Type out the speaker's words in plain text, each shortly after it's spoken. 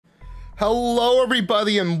Hello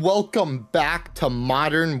everybody and welcome back to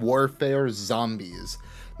Modern Warfare Zombies.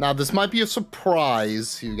 Now this might be a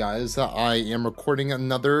surprise to you guys that I am recording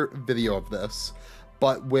another video of this,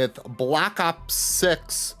 but with Black Ops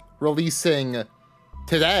 6 releasing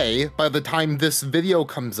today, by the time this video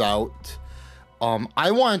comes out,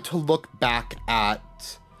 I wanted to look back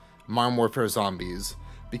at Modern Warfare Zombies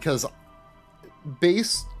because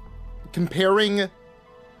comparing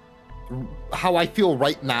how I feel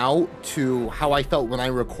right now to how I felt when I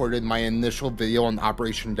recorded my initial video on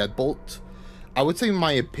Operation Deadbolt, I would say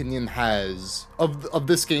my opinion of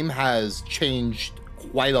this game has changed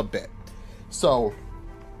quite a bit. So,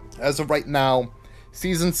 as of right now,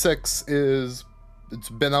 Season 6 it's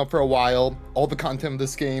been out for a while. All the content of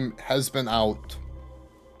this game has been out.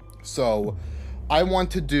 So, I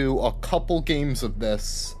want to do a couple games of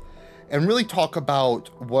this and really talk about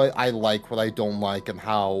what I like, what I don't like, and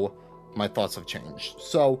how my thoughts have changed.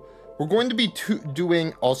 So we're going to be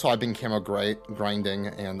doing, also I've been camo grinding,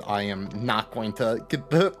 and I am not going to get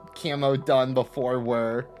the camo done before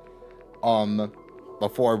I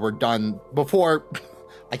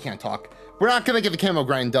can't talk. We're not gonna get the camo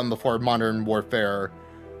grind done before Modern Warfare.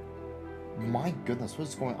 My goodness,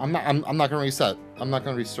 what's going on? I'm not gonna reset. I'm not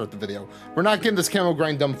gonna restart the video. We're not getting this camo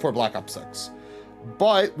grind done before Black Ops 6.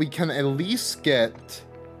 But we can at least get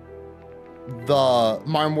the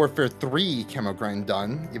Modern Warfare 3 camo grind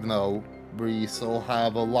done, even though we still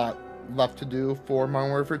have a lot left to do for Modern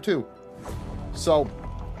Warfare 2. So,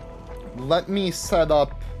 let me set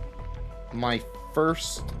up my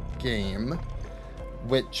first game,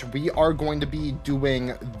 which we are going to be doing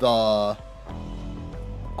the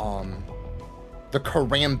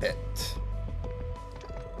Karambit.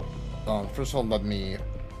 First of all, let me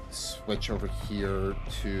switch over here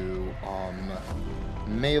to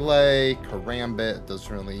melee, Karambit. It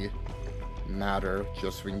doesn't really matter,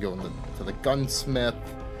 just so we can go to the gunsmith.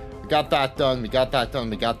 We got that done, we got that done,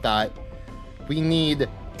 we got that. We need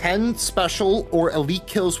 10 special or elite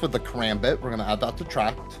kills with the Karambit. We're gonna add that to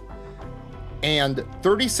tracked. And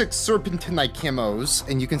 36 serpentinite camos,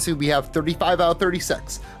 and you can see we have 35 out of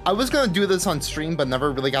 36. I was gonna do this on stream, but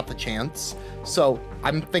never really got the chance. So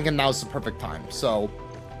I'm thinking now's the perfect time. So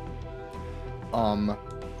I'm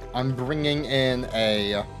bringing in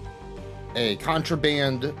a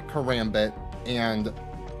contraband Karambit and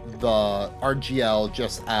the RGL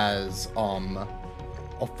just as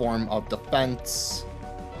a form of defense.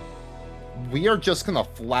 We are just gonna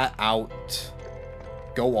flat out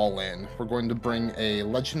go all in. We're going to bring a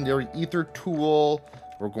legendary ether tool.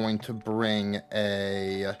 We're going to bring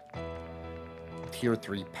a tier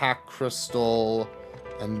 3 pack crystal.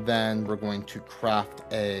 And then we're going to craft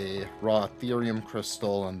a raw Ethereum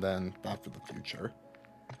crystal, and then that for the future.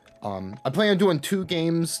 I plan on doing 2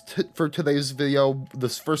 games for today's video.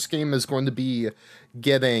 This first game is going to be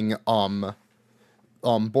getting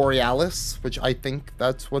Borealis, which I think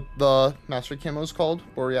that's what the Master Camo is called.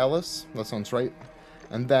 Borealis. That sounds right.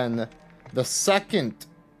 And then the second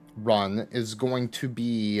run is going to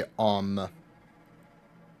be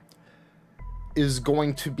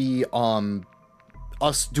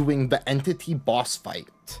us doing the entity boss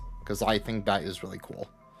fight, because I think that is really cool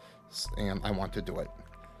and I want to do it.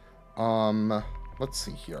 Let's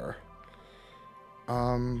see here.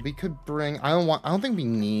 We could bring, I don't think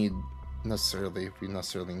we necessarily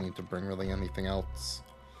need to bring really anything else.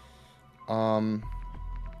 Like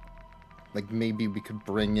maybe we could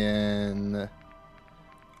bring in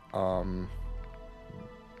I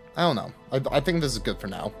don't know. I think this is good for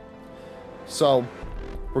now. So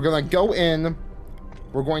we're gonna go in.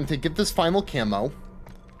 We're going to get this final camo.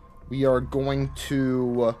 We are going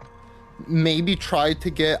to maybe try to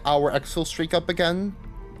get our exfil streak up again,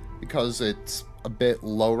 because it's a bit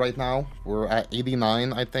low right now. We're at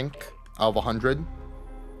 89, I think, out of 100.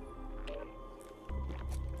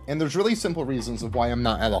 And there's really simple reasons of why I'm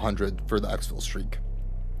not at 100 for the exfil streak.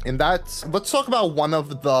 And let's talk about one of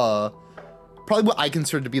probably what I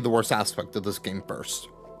consider to be the worst aspect of this game first.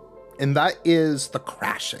 And that is the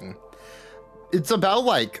crashing. It's about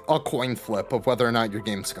like a coin flip of whether or not your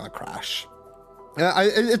game's gonna crash.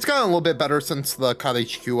 It's gotten a little bit better since the COD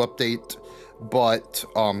HQ update, but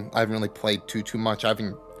I haven't really played too much. I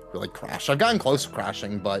haven't really crashed. I've gotten close to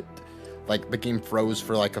crashing, but like the game froze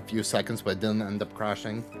for like a few seconds, but it didn't end up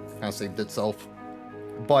crashing. Kind of saved itself.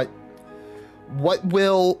 But what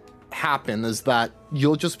will happen is that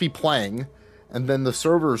you'll just be playing, and then the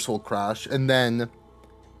servers will crash, and then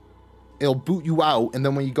it'll boot you out, and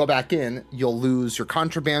then when you go back in, you'll lose your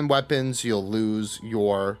contraband weapons, you'll lose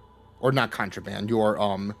your, or not contraband, your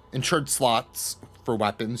insured slots for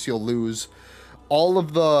weapons, you'll lose all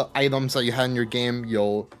of the items that you had in your game,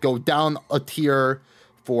 you'll go down a tier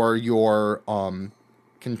for your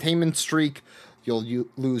containment streak. You'll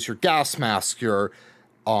lose your gas mask, your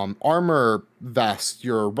armor vest,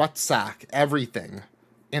 your rucksack, everything.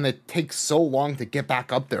 And it takes so long to get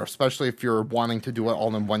back up there, especially if you're wanting to do it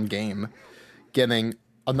all in one game. Getting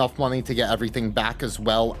enough money to get everything back, as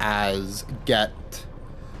well as get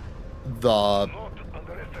your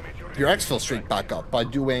exfil streak back up by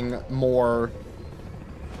doing more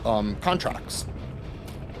contracts.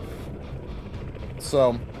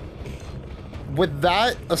 So with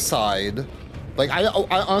that aside, like I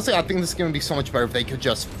honestly, I think this is going to be so much better if they could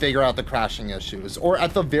just figure out the crashing issues, or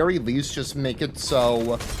at the very least just make it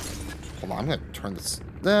so, hold on, I'm going to turn this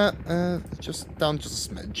just down just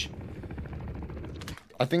a smidge.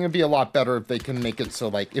 I think it'd be a lot better if they can make it so,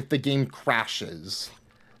 like, if the game crashes,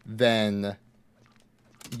 then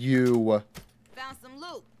you... Found some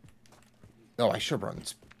loot. Oh, I should run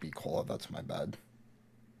speed cola. That's my bad.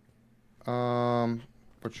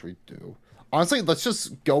 What should we do? Honestly, let's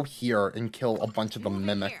just go here and kill a bunch of the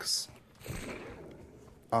mimics.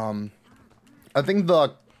 I think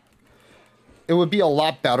it would be a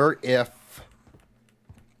lot better if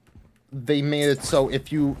they made it so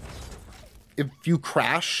if you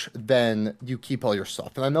crash, then you keep all your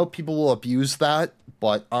stuff. And I know people will abuse that,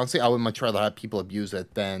 but honestly, I would much rather have people abuse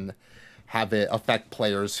it than have it affect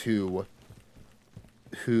players who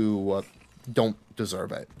don't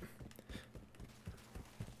deserve it.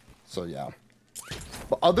 So yeah.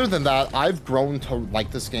 But other than that, I've grown to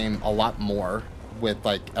like this game a lot more with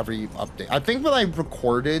like every update. I think when I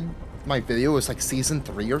recorded my video, it was like season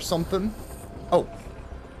 3 or something. Oh,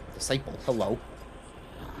 Disciple, hello.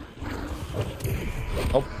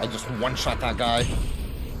 Oh, I just one-shot that guy.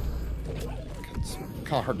 It's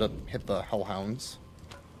kind of hard to hit the hellhounds.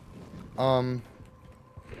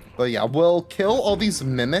 But yeah, we'll kill all these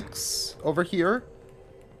mimics over here.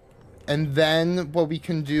 And then what we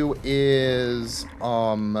can do is,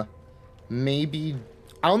 maybe...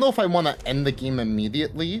 I don't know if I want to end the game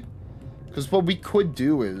immediately. Because what we could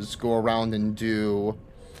do is go around and do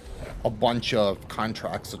a bunch of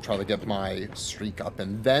contracts to try to get my streak up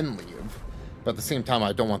and then leave. But at the same time,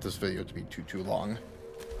 I don't want this video to be too long.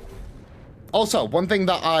 Also, one thing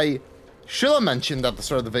that I should have mentioned at the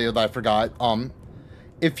start of the video that I forgot,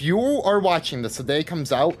 if you are watching this, the day it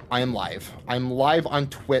comes out, I am live. I'm live on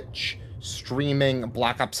Twitch, streaming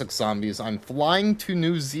Black Ops 6 Zombies. I'm flying to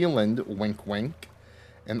New Zealand, wink wink,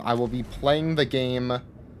 and I will be playing the game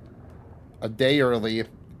a day early.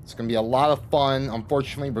 It's going to be a lot of fun.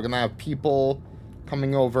 Unfortunately, we're going to have people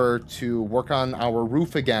coming over to work on our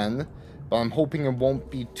roof again, but I'm hoping it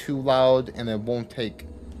won't be too loud and it won't take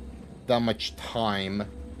that much time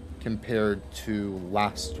compared to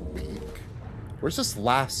last week. Where's this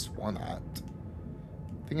last one at?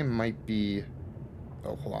 I think it might be...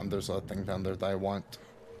 Oh, hold on. There's a thing down there that I want.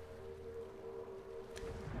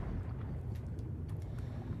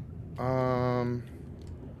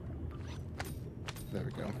 There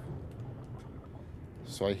we go.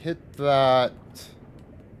 So I hit that.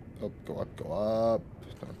 Oh, go up, go up.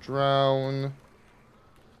 Don't drown.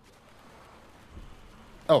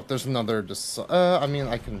 Oh, there's another... I mean,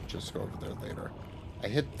 I can just go over there later. I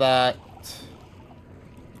hit that.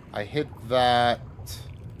 I hit that.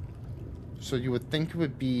 So you would think it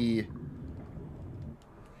would be...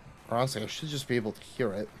 Or honestly, I should just be able to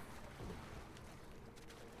hear it.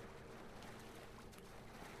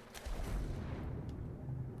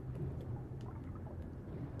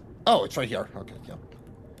 Oh, it's right here. Okay, yep.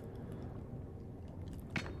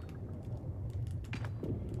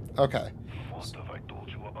 Okay.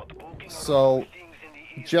 So,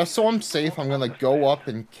 just so I'm safe, I'm gonna go up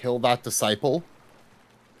and kill that Disciple.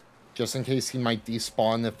 Just in case he might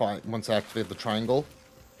despawn once I activate the triangle.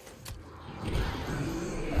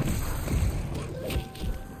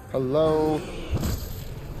 Hello?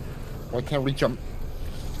 Oh, I can't reach him.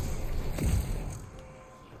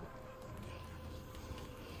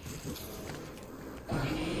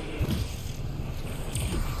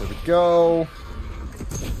 There we go.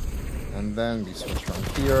 And then we switch around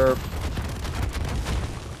here.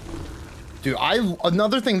 Dude,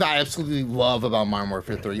 another thing that I absolutely love about Modern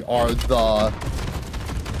Warfare 3 are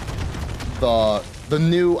the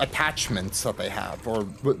new attachments that they have, or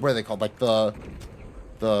what are they called? Like the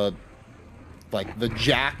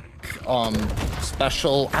jack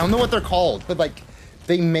special. I don't know what they're called, but like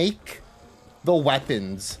they make the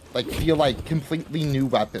weapons like feel like completely new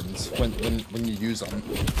weapons when you use them.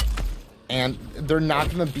 And they're not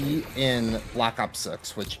gonna be in Black Ops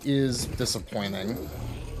 6, which is disappointing.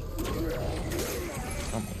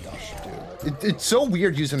 Oh my gosh, dude. It's so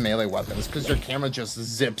weird using melee weapons because your camera just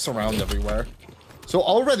zips around everywhere. So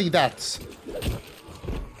already that's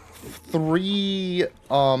 3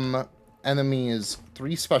 enemies,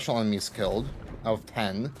 3 special enemies killed out of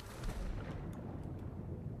 10.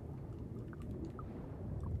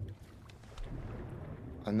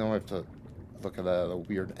 I know I have to look at that at a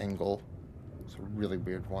weird angle. It's a really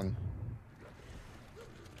weird one.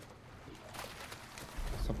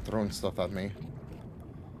 Stop throwing stuff at me.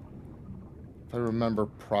 If I remember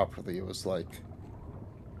properly, it was like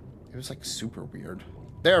super weird.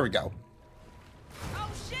 There we go. Oh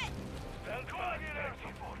shit!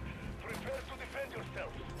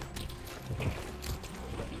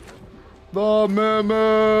 The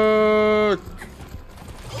mimic!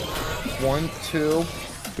 1, 2.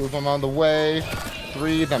 2 of them on the way.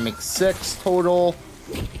 3, that makes 6 total.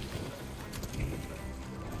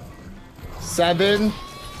 7,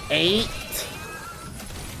 8,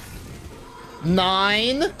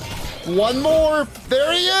 9. 1 more.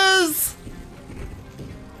 There he is!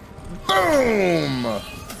 Boom!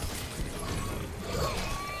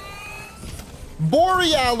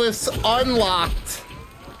 Borealis unlocked.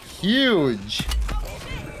 Huge.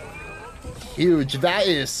 Huge. That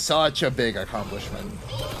is such a big accomplishment.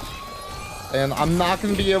 And I'm not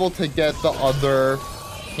going to be able to get the other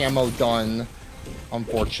camo done,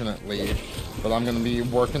 unfortunately. But I'm going to be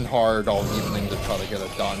working hard all evening to try to get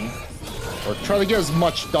it done. Or try to get as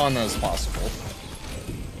much done as possible.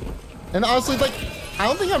 And honestly, like, I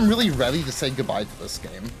don't think I'm really ready to say goodbye to this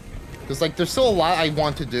game. Because, like, there's still a lot I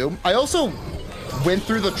want to do. I also went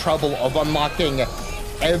through the trouble of unlocking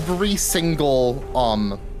every single,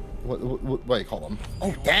 what do you call them?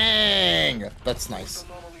 Oh, dang! That's nice.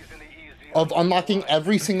 Of unlocking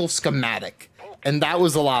every single schematic. And that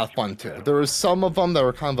was a lot of fun, too. There were some of them that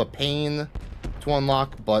were kind of a pain to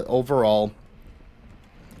unlock, but overall,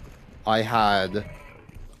 I had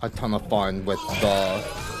a ton of fun with the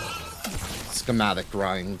schematic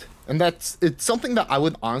grind. And it's something that I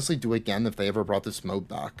would honestly do again if they ever brought this mode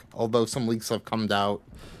back. Although some leaks have come out,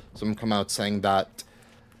 saying that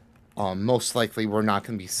most likely we're not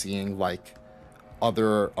going to be seeing like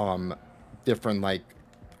other different like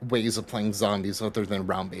ways of playing zombies other than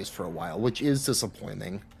round-based for a while, which is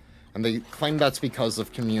disappointing. And they claim that's because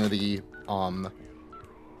of the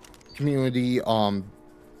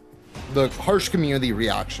harsh community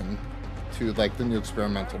reaction to like the new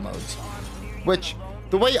experimental modes. Which,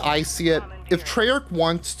 the way I see it, if Treyarch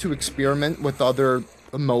wants to experiment with other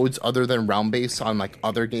modes other than round-based on like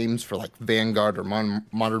other games for like Vanguard or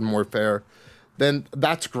Modern Warfare, then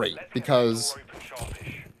that's great, because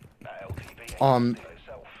hold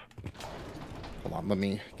on, let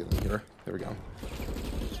me get in here. There we go.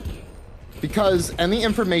 Because any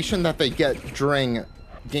information that they get during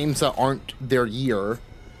games that aren't their year,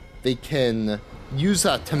 they can use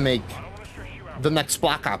that to make the next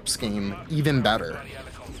Black Ops game even better.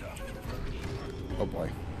 Oh boy.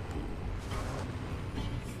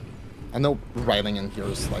 I know riding in here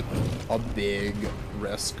is like a big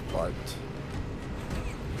risk, but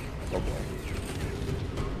oh boy.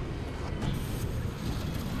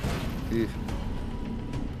 Ew.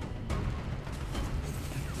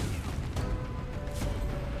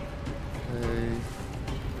 Okay.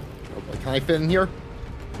 Oh boy, can I fit in here?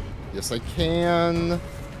 Yes, I can.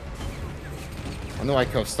 I know I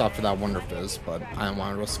could have stopped for that Wonder Fizz, but I don't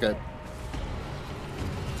want to risk it.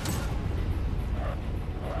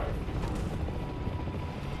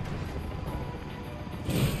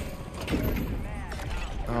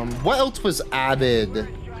 What else was added?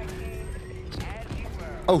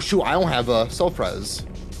 Oh shoot, I don't have a self-res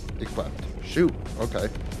equipped. Shoot, okay.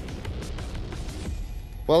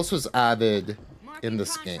 What else was added in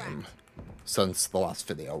this game since the last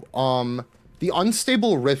video? The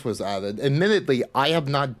unstable rift was added. Admittedly, I have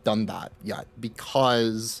not done that yet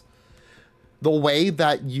because the way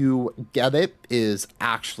that you get it is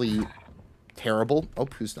actually terrible. Oh,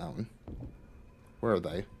 who's down? Where are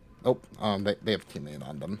they? Oh, they have a teammate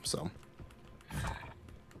on them, so.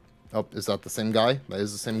 Oh, is that the same guy? That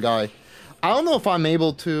is the same guy. I don't know if I'm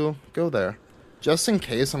able to go there. Just in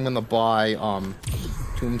case, I'm gonna buy,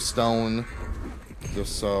 Tombstone,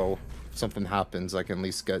 just so if something happens, I can at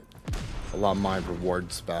least get a lot of my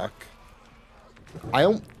rewards back. I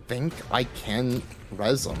don't think I can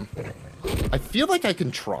res them. I feel like I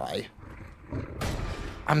can try.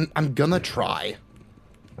 I'm gonna try.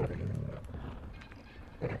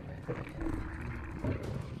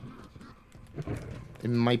 It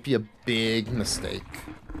might be a big mistake.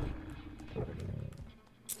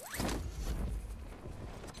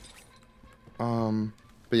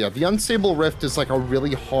 But yeah, the unstable rift is like a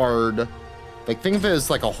really hard Like, think of it as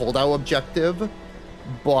like a holdout objective,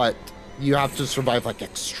 but you have to survive like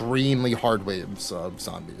extremely hard waves of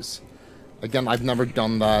zombies. Again, I've never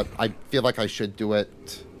done that. I feel like I should do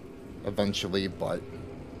it eventually, but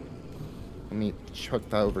let me chuck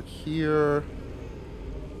that over here.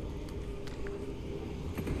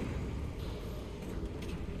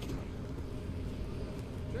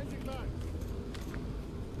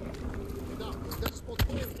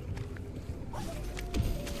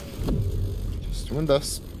 Just doing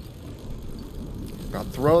this. Gotta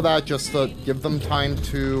throw that just to give them time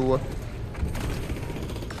to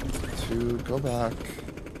go back.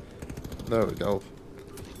 There we go.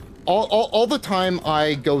 All the time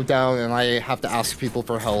I go down and I have to ask people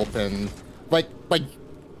for help, and like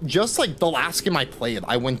just like the last game I played,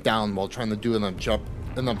 I went down while trying to do an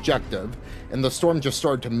objective, and the storm just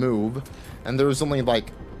started to move, and there was only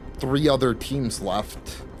like 3 other teams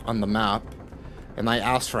left on the map, and I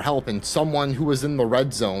asked for help, and someone who was in the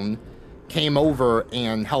red zone came over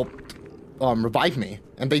and helped revive me.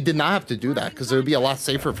 And they did not have to do that because it would be a lot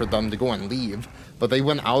safer for them to go and leave, but they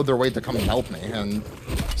went out of their way to come and help me. And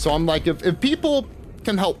so I'm like, if people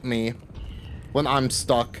can help me when I'm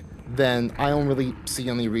stuck, then I don't really see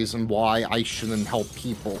any reason why I shouldn't help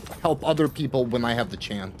other people when I have the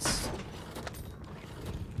chance.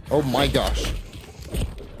 Oh my gosh.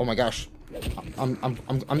 Oh my gosh. I'm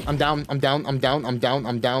down.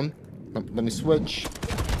 Let me switch.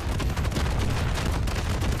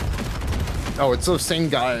 Oh, it's those same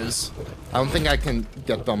guys. I don't think I can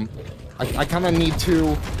get them. I kind of need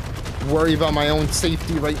to worry about my own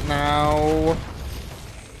safety right now.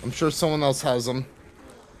 I'm sure someone else has them.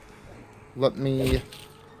 Let me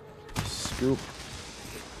scoop.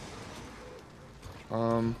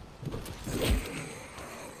 Oh,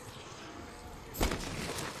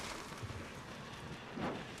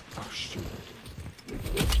 shoot.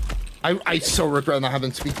 I so regret not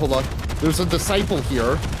having speed cola. There's a disciple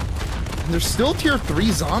here. And there's still tier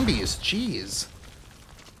 3 zombies. Jeez.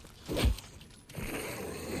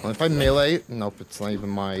 Well, if I melee... Nope, it's not even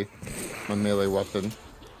my melee weapon.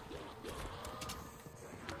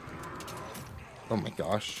 Oh my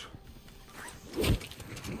gosh.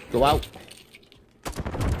 Go out.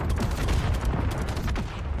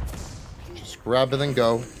 Just grab it and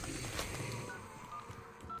go.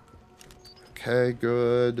 Okay,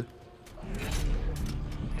 good.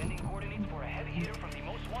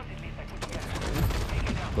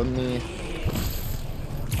 Let me...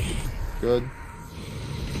 Good.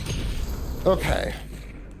 Okay.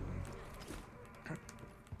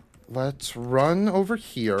 Let's run over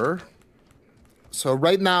here. So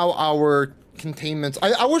right now our containments...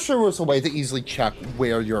 I wish there was a way to easily check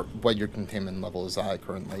what your containment level is at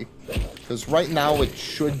currently. Because right now it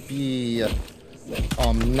should be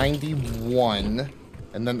 91.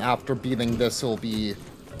 And then after beating this it'll be...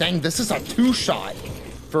 Dang, this is a 2-shot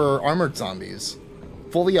for armored zombies.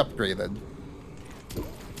 Fully upgraded.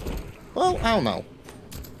 Well, I don't know.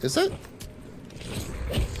 Is it?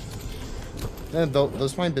 Yeah,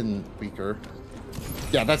 those might have been weaker.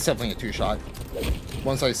 Yeah, that's definitely a 2-shot.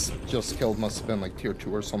 Ones I just killed must have been like tier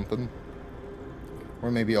 2 or something.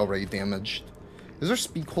 Or maybe already damaged. Is there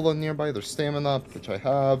speed cola nearby? There's stamina, which I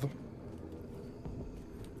have.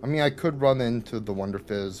 I mean, I could run into the Wonder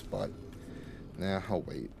Fizz, but... Nah, I'll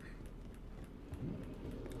wait.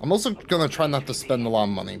 I'm also gonna try not to spend a lot of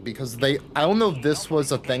money because I don't know if this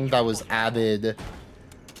was a thing that was added,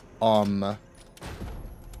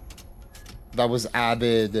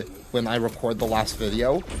 when I record the last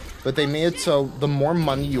video, but they made it so the more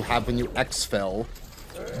money you have when you exfil,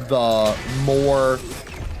 the more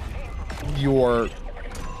your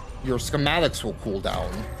schematics will cool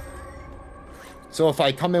down. So if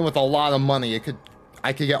I come in with a lot of money,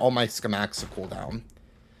 I could get all my schematics to cool down.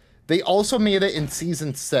 They also made it in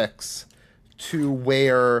Season 6 to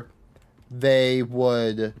where they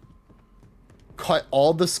would cut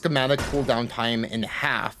all the schematic cooldown time in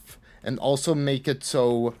half and also make it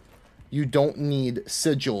so you don't need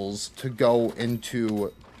sigils to go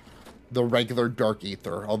into the regular Dark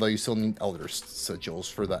Aether, although you still need Elder sigils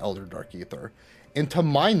for the Elder Dark Aether. And to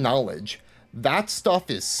my knowledge, that stuff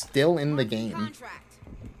is still in the game.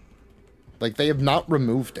 Like, they have not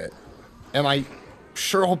removed it. And I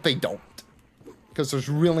sure hope they don't, because there's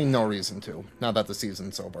really no reason to, now that the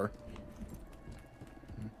season's over.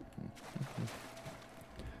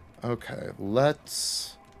 Okay,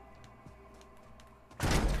 let's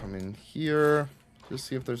come in here, just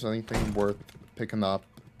see if there's anything worth picking up.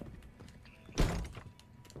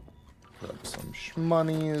 Grab some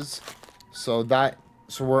shmonies. So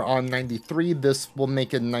we're on 93, this will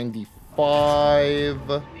make it 95.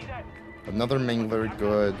 Another mangler,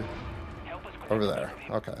 good. Over there.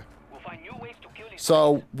 Okay.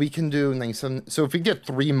 So we can do 97. So if we get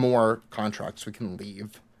 3 more contracts, we can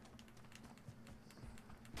leave.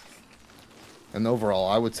 And overall,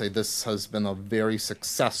 I would say this has been a very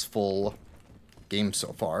successful game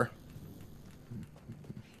so far.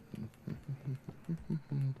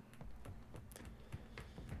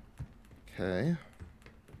 Okay.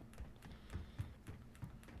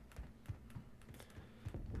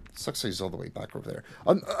 Sucks he's all the way back over there.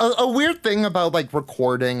 A weird thing about like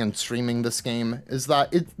recording and streaming this game is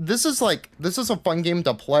that this is a fun game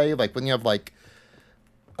to play like when you have like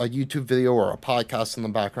a YouTube video or a podcast in the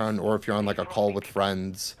background, or if you're on like a call with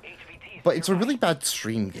friends. But it's a really bad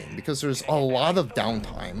stream game because there's a lot of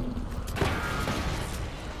downtime.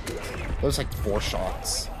 There's like 4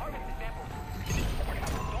 shots.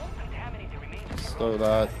 So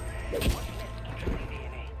that.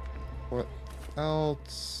 What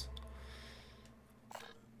else?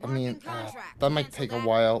 I mean, that might take a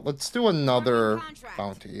while. Let's do another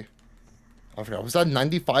bounty. I forgot. Was that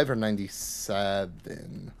 95 or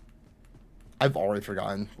 97? I've already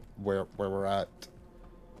forgotten where we're at.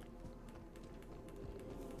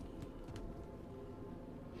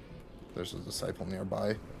 There's a disciple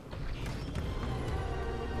nearby.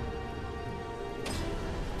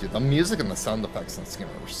 Dude, the music and the sound effects in this game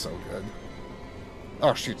are so good.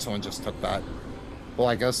 Oh shoot, someone just took that. Well,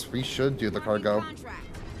 I guess we should do the cargo.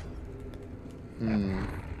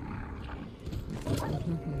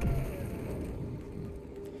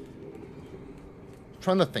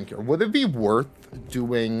 Trying to think here. Would it be worth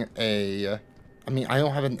doing a... I mean, I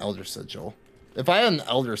don't have an Elder Sigil. If I had an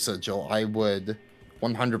Elder Sigil, I would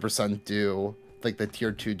 100% do like the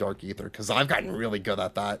tier 2 Dark Ether, because I've gotten really good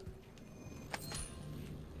at that.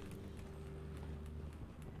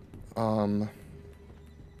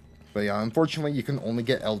 But yeah, unfortunately, you can only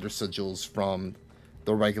get Elder Sigils from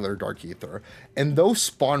the regular Dark Ether. And those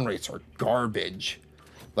spawn rates are garbage.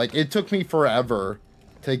 Like, it took me forever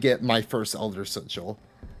to get my first Elder Sigil.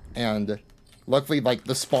 And luckily, like,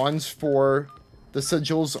 the spawns for the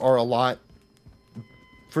sigils are a lot...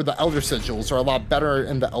 For the Elder Sigils are a lot better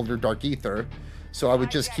in the Elder Dark Ether. So I would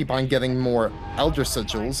just keep on getting more Elder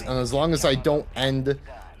Sigils. And as long as I don't end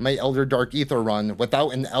my Elder Dark Ether run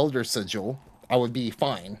without an Elder Sigil, I would be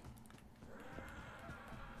fine.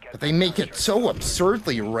 But they make it so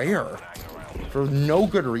absurdly rare for no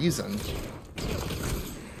good reason.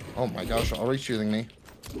 Oh my gosh, already shooting me.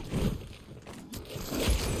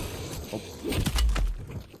 Oh. Okay,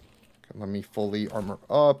 let me fully armor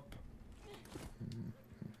up.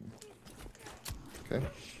 Okay.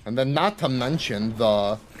 And then not to mention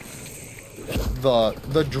the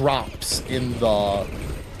drops in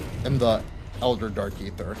the Elder Dark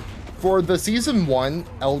Ether. For the Season 1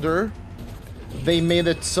 Elder, they made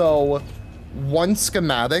it so one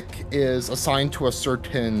schematic is assigned to a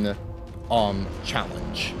certain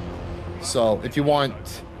challenge. So if you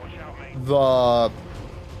want the...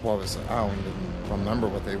 What was it? I don't even remember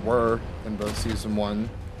what they were in the Season 1.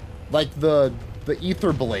 Like the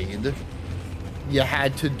Ether Blade, you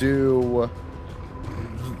had to do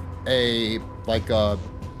an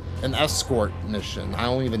escort mission. I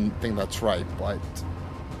don't even think that's right, but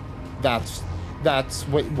that's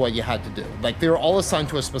what you had to do. Like, they were all assigned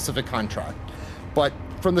to a specific contract. But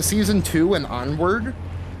from the Season 2 and onward,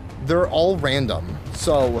 they're all random.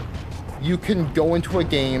 So you can go into a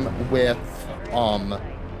game with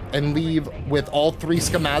and leave with all 3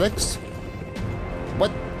 schematics.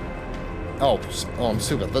 What? Oh, I'm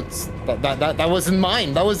stupid. That wasn't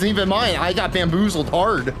mine. That wasn't even mine. I got bamboozled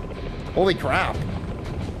hard. Holy crap.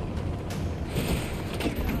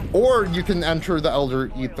 Or you can enter the Elder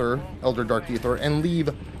Dark Ether, and leave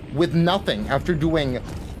with nothing after doing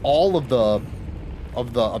all of the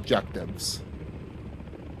objectives.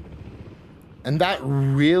 And that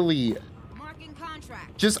really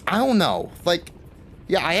just, I don't know. Like,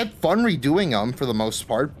 yeah, I had fun redoing them for the most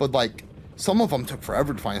part, but like some of them took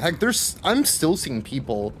forever to find. Heck, I'm still seeing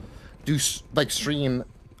people do like stream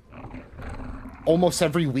almost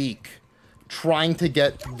every week trying to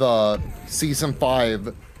get the Season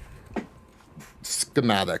 5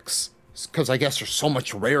 schematics, because I guess they're so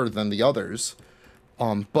much rarer than the others.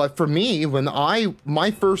 But for me, when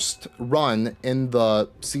my first run in the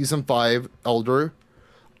Season 5 Elder,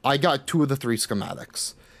 I got 2 of the 3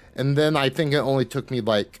 schematics. And then I think it only took me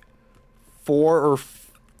like 3 or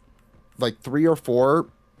 4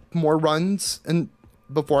 more runs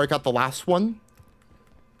before I got the last one.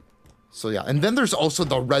 So yeah, and then there's also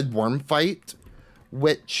the Red Worm fight,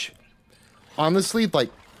 which honestly, like,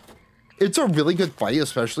 it's a really good fight,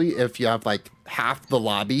 especially if you have like half the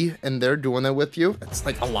lobby and they're doing it with you. It's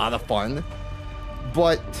like a lot of fun.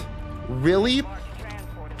 But really,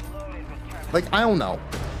 like, I don't know.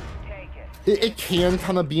 It can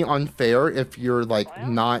kind of be unfair if you're, like,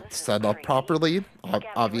 not set up properly,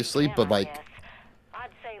 obviously, but, like,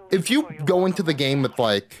 if you go into the game with,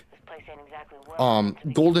 like,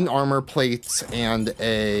 golden armor plates and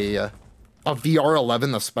a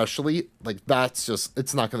VR11 especially, like, that's just,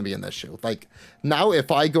 it's not going to be an issue. Like, now if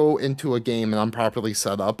I go into a game and I'm properly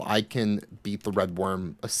set up, I can beat the Red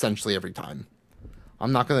Worm essentially every time.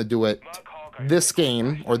 I'm not going to do it this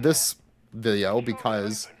game or this video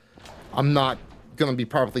because I'm not going to be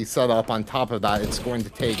properly set up. On top of that, it's going to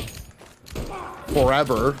take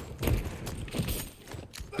forever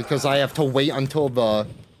because I have to wait until the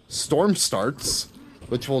storm starts,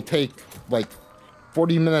 which will take, like,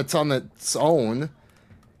 40 minutes on its own,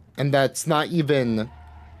 and that's not even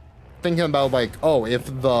thinking about, like, oh, if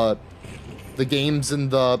the game's in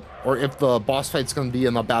the, or if the boss fight's gonna be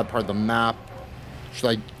in a bad part of the map,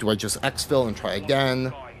 do I just exfil and try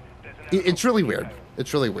again? It's really weird.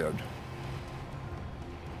 It's really weird.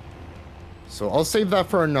 So I'll save that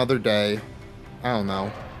for another day. I don't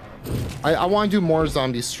know. I want to do more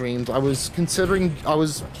zombie streams. I was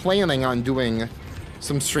planning on doing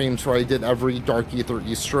some streams where I did every Dark Ether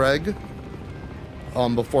Easter egg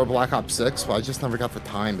before Black Ops 6, but I just never got the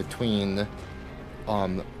time between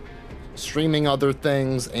streaming other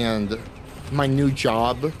things and my new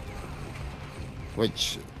job,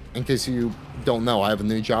 which, in case you don't know, I have a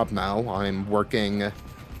new job now. I'm working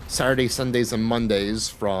Saturdays, Sundays, and Mondays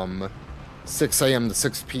from 6 a.m. to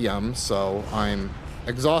 6 p.m., so I'm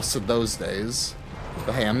exhausted those days.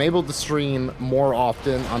 But hey, I'm able to stream more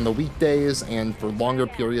often on the weekdays and for longer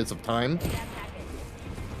periods of time.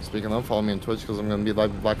 Speaking of, follow me on Twitch because I'm going to be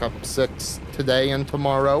live with Black Ops 6 today and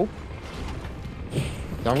tomorrow.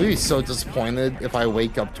 I'm going to be so disappointed if I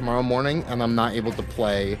wake up tomorrow morning and I'm not able to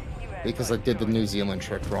play because I did the New Zealand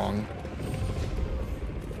trick wrong.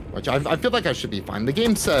 Which I feel like I should be fine. The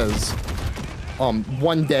game says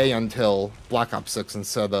 1 day until Black Ops 6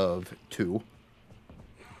 instead of 2.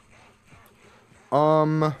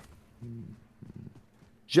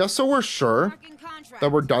 Just so we're sure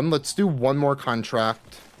that we're done, let's do one more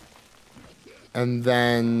contract. And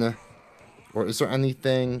then, or is there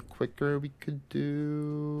anything quicker we could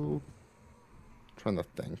do? I'm trying to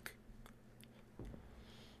think.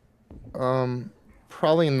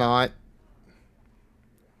 Probably not.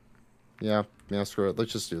 Yeah, screw it.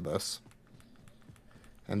 Let's just do this.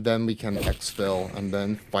 And then we can exfil and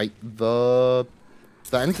then fight the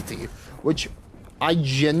entity, which I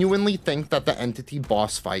genuinely think that the entity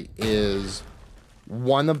boss fight is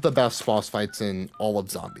one of the best boss fights in all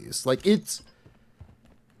of zombies. Like, it's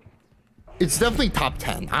definitely top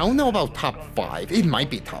 10. I don't know about top 5. It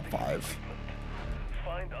might be top 5.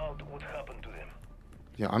 Find out what happened to them.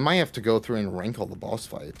 Yeah, I might have to go through and rank all the boss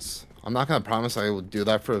fights. I'm not going to promise I will do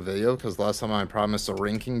that for a video, because last time I promised a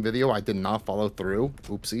ranking video, I did not follow through.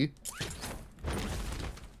 Oopsie.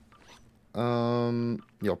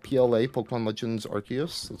 PLA, Pokemon Legends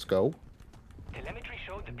Arceus. Let's go. Telemetry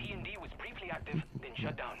showed the P&D was briefly active, then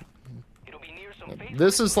shut down. It'll be near some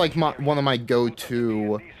This is like one of my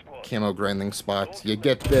go-to camo grinding spots. You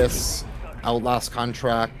get this Outlast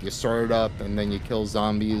contract, you start it up, and then you kill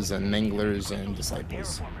zombies and manglers and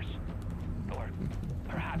disciples. Or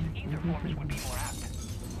perhaps ether formers would be more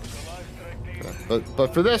apt.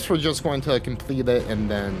 But for this, we're just going to complete it, and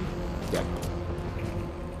then, yeah.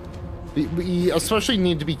 We especially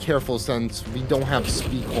need to be careful since we don't have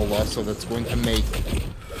speed cola, so that's going to make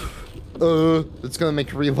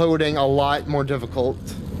reloading a lot more difficult,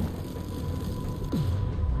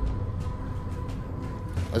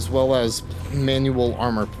 as well as manual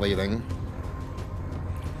armor plating,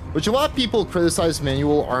 which a lot of people criticize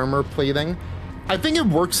manual armor plating. I think it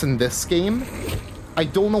works in this game. I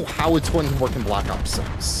don't know how it's going to work in Black Ops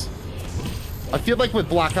 6. I feel like with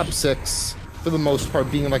Black Ops 6, for the most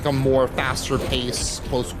part, being like a more faster paced,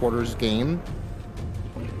 close quarters game,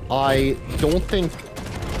 I don't think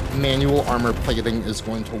manual armor plating is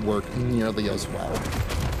going to work nearly as well.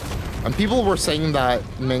 And people were saying that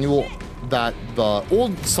the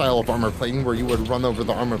old style of armor plating, where you would run over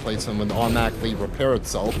the armor plates and would automatically repair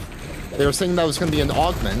itself, they were saying that was going to be an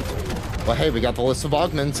augment. But hey, we got the list of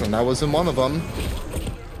augments, and that wasn't one of them.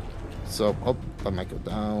 So, oh, that might go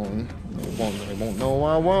down. No, it won't. I won't. No,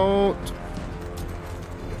 I won't.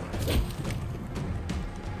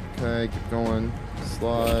 Okay, keep going.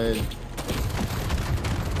 Slide.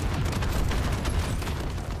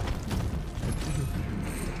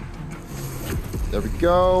 There we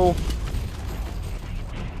go.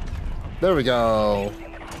 There we go.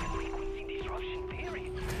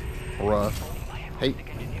 Bruh. Hey,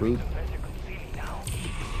 rude.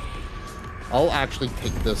 I'll actually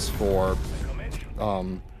take this for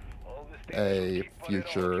a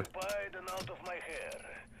future.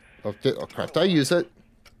 Okay, oh crap! Did I use it?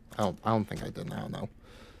 I don't think I did. I don't know.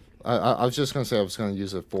 I was just gonna say I was gonna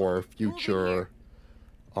use it for future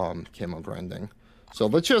camo grinding. So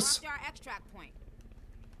let's just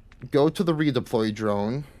go to the redeploy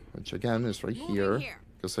drone, which again is right here,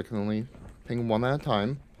 because I can only ping one at a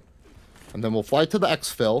time. And then we'll fly to the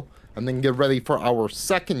exfil, and then get ready for our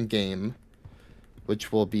second game,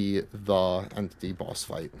 which will be the entity boss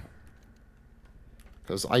fight.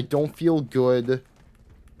 Because I don't feel good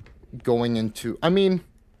going into... I mean,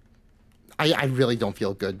 I really don't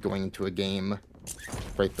feel good going into a game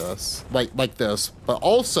like this. Like this. But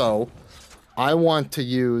also, I want to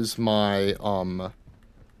use my,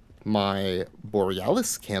 my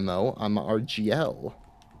Borealis camo on my RGL.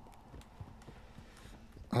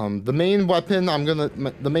 The main weapon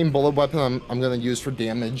the main bullet weapon I'm gonna use for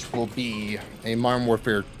damage will be a Modern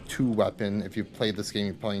Warfare 2 weapon. If you played this game,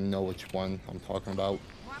 you probably know which one I'm talking about.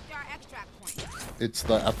 It's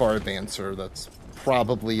the FR Advancer. That's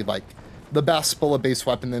probably like the best bullet-based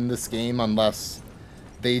weapon in this game, unless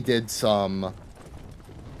they did some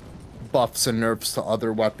buffs and nerfs to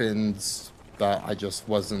other weapons that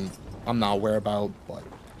I'm not aware about. But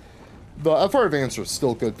the FR Advancer is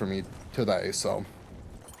still good for me today, so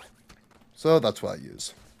that's what I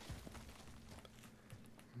use.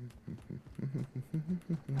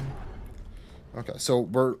 Okay, so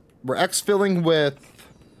we're exfilling with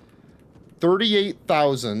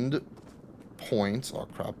 38,000 points. Oh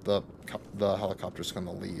crap! The helicopter's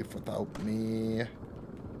gonna leave without me.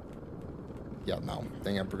 Yeah, no. I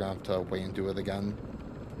think we're gonna have to wait and do it again.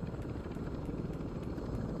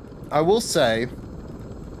 I will say,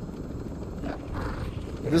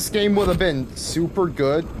 this game would have been super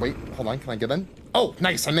good. Wait, hold on. Can I get in? Oh,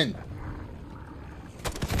 nice. I'm in.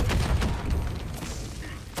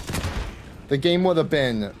 The game would have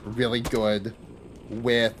been really good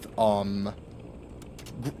with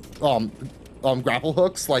grapple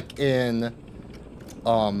hooks, like in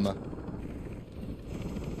oh,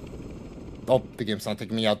 the game's not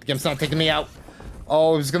taking me out. The game's not taking me out.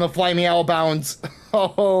 Oh, it was gonna fly me out of bounds.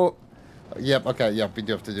 Oh, yep. Okay, yep. We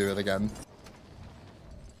do have to do it again.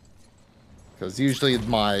 Because usually it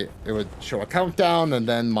would show a countdown, and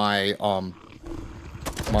then my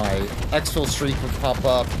exfil streak would pop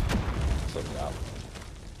up. So yeah,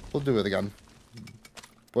 we'll do it again.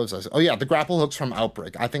 What was I saying? Oh yeah, the grapple hooks from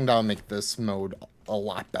Outbreak. I think that'll make this mode a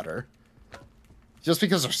lot better. Just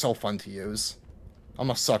because they're so fun to use. I'm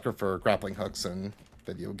a sucker for grappling hooks in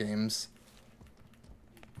video games.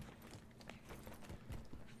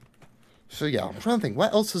 So yeah, I'm trying to think,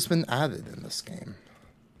 what else has been added in this game?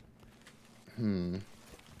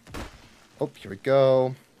 Oh, here we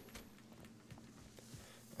go.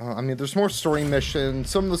 I mean, there's more story missions.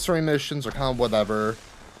 Some of the story missions are kind of whatever.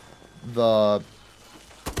 The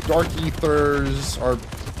Dark Ethers are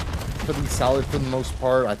pretty solid for the most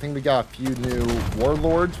part. I think we got a few new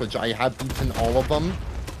Warlords, which I have beaten all of them.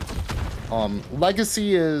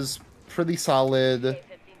 Legacy is pretty solid.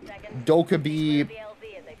 Dokkaebi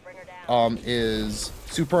is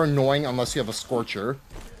super annoying unless you have a Scorcher.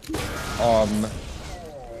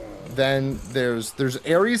 Then there's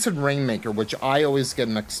Ares and Rainmaker, which I always get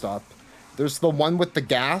mixed up. There's the one with the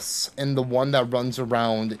gas and the one that runs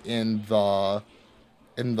around in the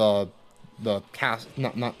castle.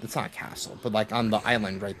 Not it's not a castle, but like on the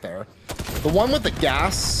island right there. The one with the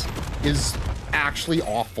gas is actually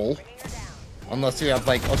awful, unless you have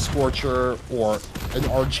like a Scorcher or an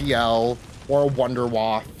RGL or a Wonder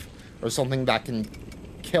Waff or something that can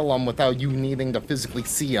kill them without you needing to physically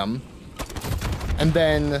see them. And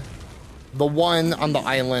then the one on the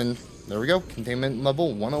island, there we go, containment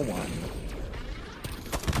level 101.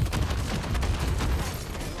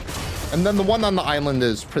 And then the one on the island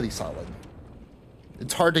is pretty solid.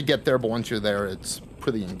 It's hard to get there, but once you're there, it's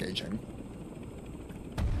pretty engaging.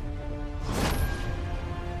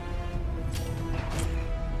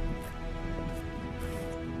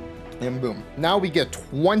 And boom. Now we get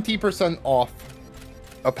 20% off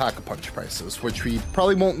a pack of punch prices, which we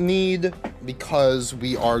probably won't need because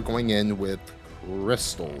we are going in with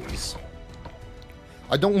crystals.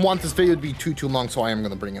 I don't want this video to be too long, so I am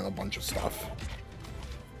going to bring in a bunch of stuff.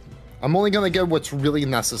 I'm only going to get what's really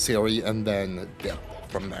necessary and then dip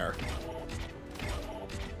from there.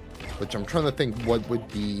 Which I'm trying to think what would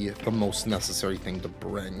be the most necessary thing to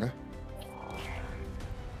bring.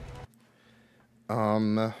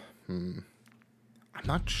 I'm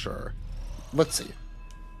not sure. Let's see.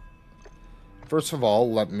 First of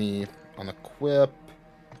all, let me unequip,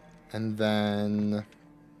 and then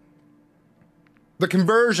The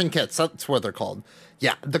conversion kits, that's what they're called.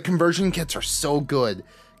 Yeah, the conversion kits are so good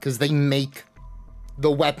because they make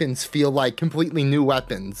the weapons feel like completely new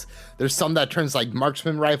weapons. There's some that turns like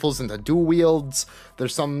marksman rifles into dual wields.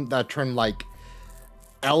 There's some that turn like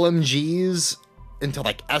LMGs into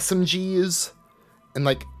like SMGs. And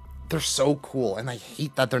like, they're so cool. And I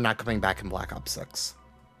hate that they're not coming back in Black Ops 6.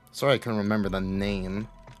 Sorry, I couldn't remember the name.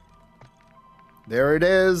 There it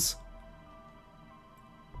is.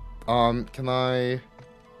 Can I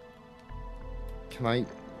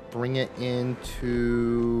bring it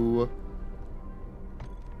into...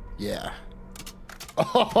 Yeah.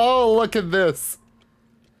 Oh, look at this.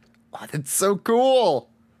 Oh, that's so cool.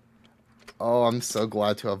 Oh, I'm so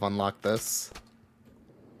glad to have unlocked this.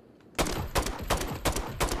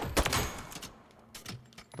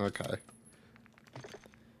 Okay.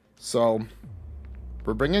 So,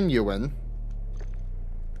 we're bringing you in.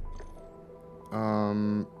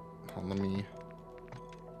 Hold on, let me...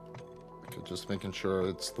 Okay, just making sure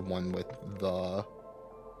it's the one with the...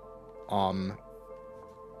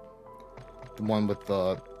 The one with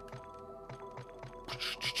the...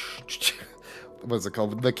 What's it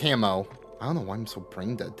called? The camo. I don't know why I'm so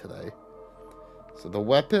brain dead today. So the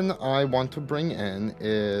weapon I want to bring in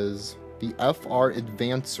is the FR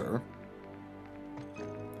Advancer.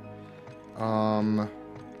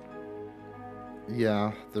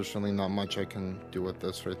 Yeah, there's really not much I can do with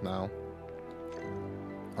this right now.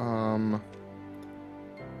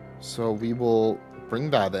 So we will bring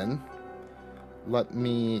that in. Let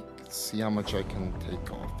me see how much I can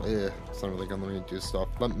take off. It's not really gonna let me do stuff.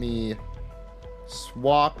 Let me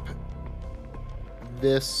swap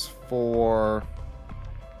this for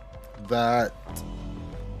that.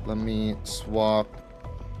 Let me swap,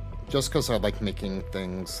 just because I like making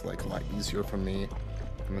things like a lot easier for me.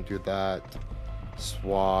 I'm gonna do that.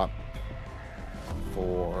 Swap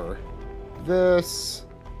for this.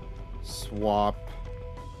 Swap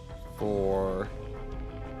for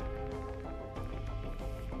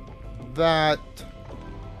that.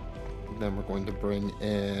 Then we're going to bring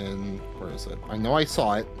in, where is it? I know I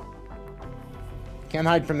saw it. Can't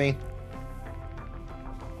hide from me.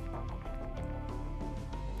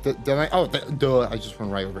 Did I? Oh, duh, I just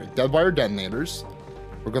went right over it. Deadwire detonators.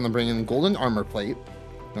 We're going to bring in golden armor plate.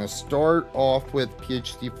 I'm going to start off with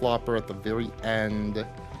PhD flopper at the very end.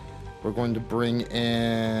 We're going to bring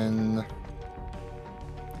in...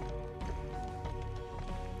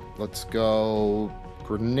 Let's go...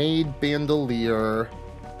 Grenade bandolier.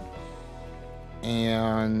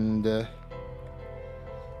 And... we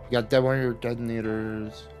got Deadwire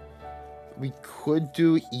detonators. We could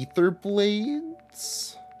do ether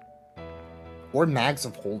blades. Or mags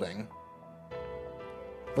of holding.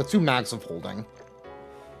 Let's do mags of holding.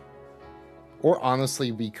 Or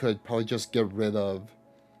honestly, we could probably just get rid of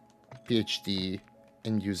PhD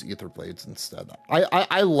and use ether blades instead.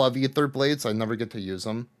 I love ether blades. I never get to use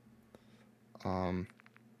them.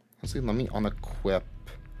 Let's see, let me unequip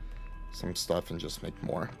some stuff and just make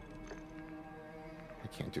more. I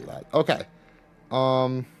can't do that. Okay.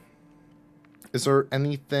 Is there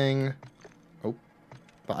anything... Oh.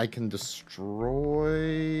 But I can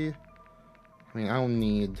destroy... I mean, I don't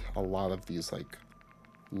need a lot of these, like,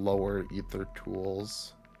 lower ether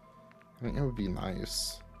tools. I mean, it would be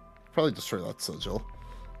nice. Probably destroy that sigil.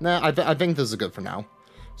 Nah, I think this is good for now.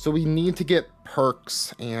 So we need to get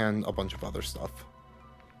perks and a bunch of other stuff.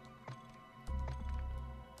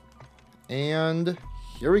 And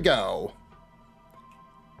here we go.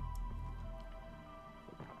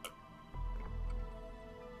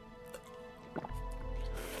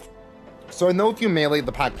 So I know if you melee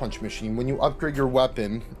the pack punch machine, when you upgrade your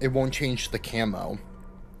weapon, it won't change the camo.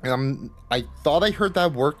 And I thought I heard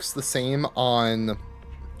that works the same on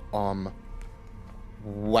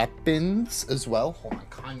weapons as well. Hold on,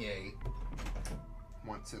 Kanye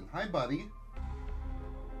wants in. Hi, buddy.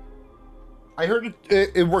 I heard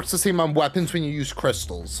it works the same on weapons when you use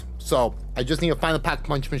crystals. So I just need to find the pack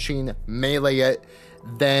punch machine, melee it,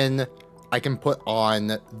 then I can put on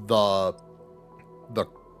the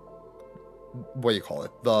what do you call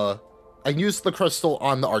it? I use the crystal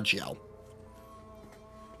on the RGL.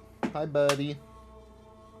 Hi, buddy.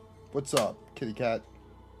 What's up, kitty cat?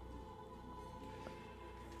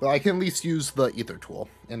 But I can at least use the ether tool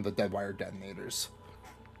and the Deadwire detonators.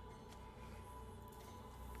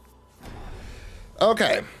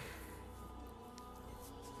 Okay.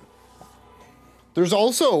 There's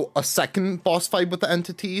also a second boss fight with the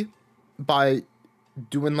entity by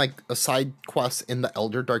doing like a side quest in the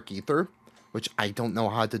Elder Dark Ether, which I don't know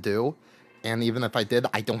how to do. And even if I did,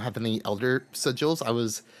 I don't have any Elder sigils. I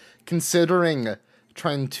was considering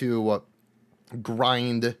trying to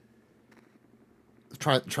grind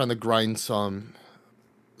trying to grind some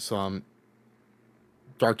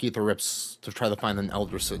Dark Ether Rips to try to find an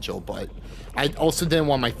Elder Sigil, but I also didn't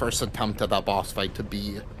want my first attempt at that boss fight to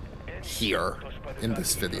be here in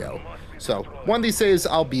this video. So, one of these days,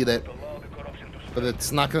 I'll beat it, but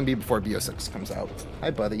it's not going to be before BO6 comes out.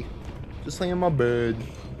 Hi, buddy. Just laying in my bed.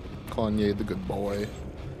 Kanye, the good boy.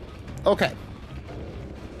 Okay.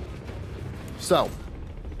 So,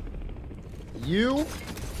 you,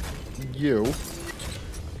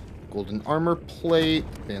 golden armor plate,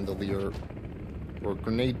 bandolier, or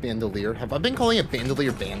grenade bandolier. Have I been calling it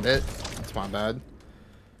bandolier bandit? That's my bad.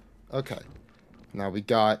 Okay. Now we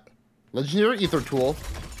got legendary ether tool,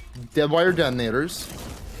 dead wire detonators,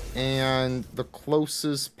 and the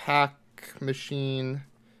closest pack machine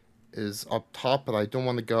is up top, but I don't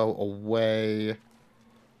want to go away.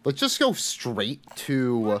 Let's just go straight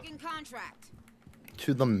to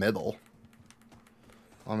the middle.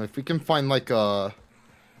 If we can find like a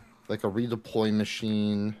redeploy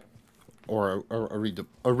machine, or a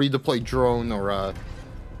redeploy drone, or a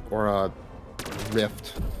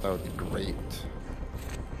rift, that would be great.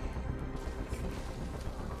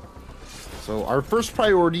 So our first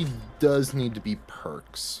priority does need to be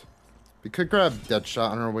perks. We could grab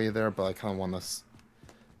Deadshot on our way there, but I kind of want to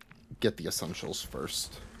get the essentials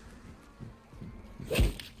first.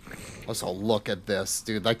 Also, look at this,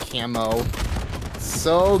 dude. That camo,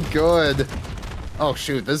 so good. Oh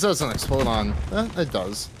shoot, this doesn't explode on. It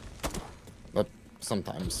does, but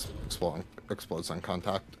sometimes explodes on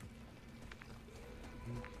contact.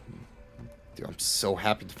 Dude, I'm so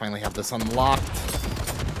happy to finally have this unlocked.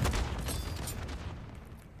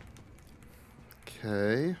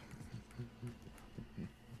 Okay.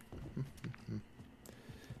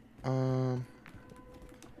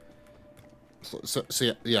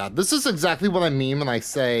 So yeah, this is exactly what I mean when I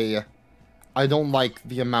say I don't like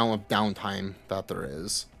the amount of downtime that there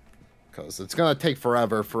is, because it's gonna take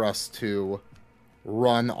forever for us to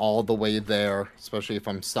run all the way there, especially if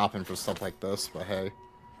I'm stopping for stuff like this. But hey,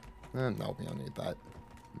 no, we don't need that.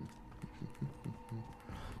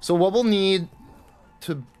 So what we'll need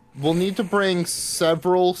to bring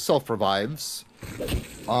several self revives.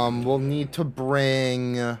 We'll need to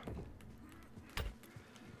bring.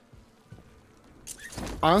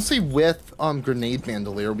 Honestly, with grenade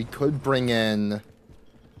bandolier, we could bring in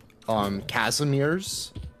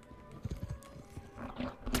Casimir's.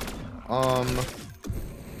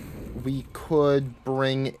 We could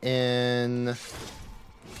bring in.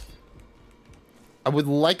 I would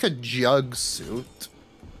like a jug suit.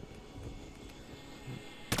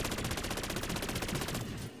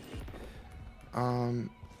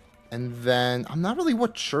 And then I'm not really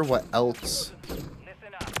sure what else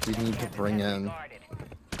we need to bring in.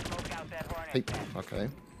 Hey, okay.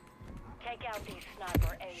 Take out these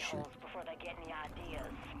sniper a-holes before they get any ideas.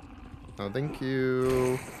 Oh, thank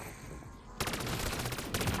you.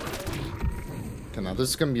 Okay, now this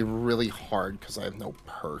is gonna be really hard because I have no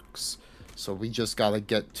perks. So we just gotta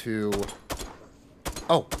get to.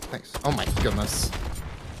 Oh, thanks. Oh my goodness.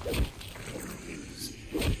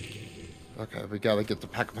 Okay, we gotta get the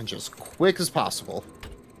Pack-a-Punch as quick as possible.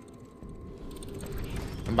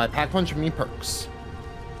 And by Pack-a-Punch, I mean perks.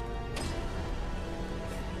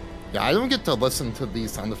 Yeah, I don't get to listen to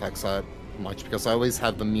these sound effects that much because I always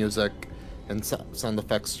have the music and sound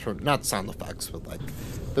effects not sound effects, but like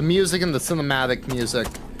the music and the cinematic music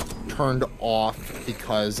turned off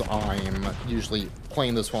because I'm usually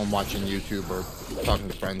playing this while I'm watching YouTube or talking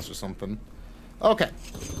to friends or something. Okay.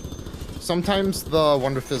 Sometimes the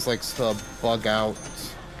Wonder Fizz likes to bug out.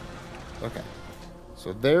 Okay.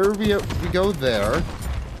 So there we go there.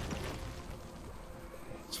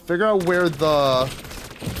 Let's figure out where the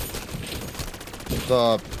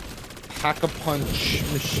Pack-a-Punch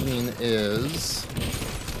machine is.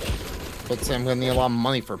 Let's say I'm gonna need a lot of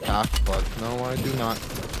money for pack, but no, I do not.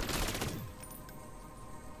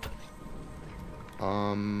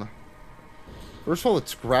 First of all,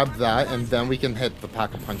 let's grab that, and then we can hit the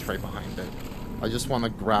Pack-a-Punch right behind it. I just want to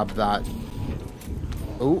grab that.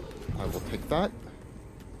 Oh, I will take that.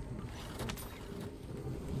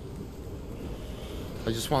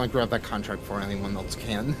 I just want to grab that contract before anyone else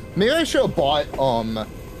can. Maybe I should have bought,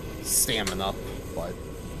 stamina, but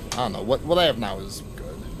I don't know. What I have now is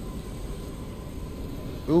good.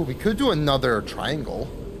 Ooh, we could do another triangle.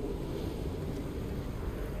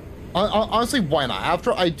 Honestly, why not?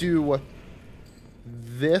 After I do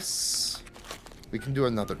this, we can do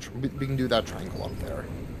another. We can do that triangle up there.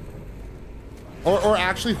 Or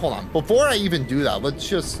actually, hold on. Before I even do that, let's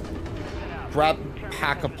just grab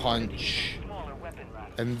Pack-a-Punch,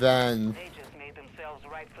 and then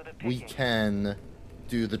we can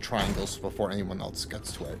do the triangles before anyone else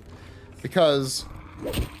gets to it. Because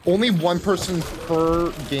only one person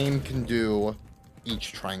per game can do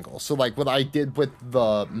each triangle. So like what I did with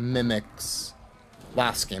the mimics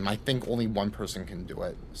last game, I think only one person can do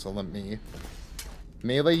it. So let me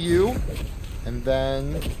melee you, and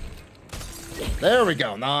then there we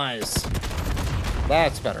go. Nice.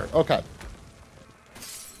 That's better. Okay.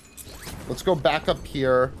 Let's go back up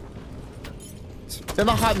here. It's been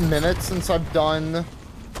a hot minute since I've done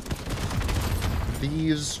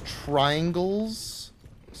these triangles,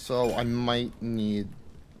 so I might need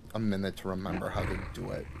a minute to remember how to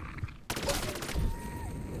do it.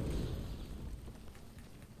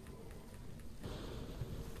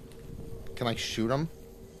 Can I shoot him?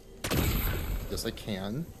 Yes, I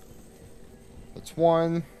can. That's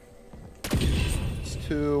one. That's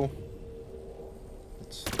two.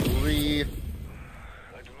 That's three. I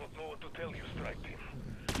do not know what to tell you, Strike Team.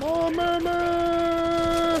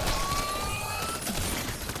 Mama!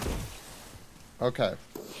 Okay.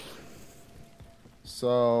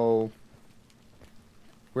 So,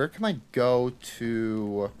 where can I go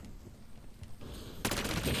to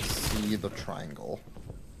see the triangle?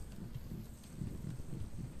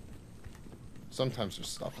 Sometimes there's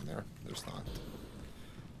stuff in there. There's not.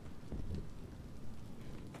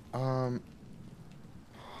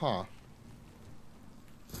 Huh.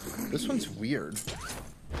 This one's weird.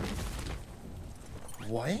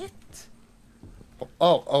 What?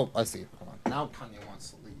 Oh, I see. Hold on. Now Kanye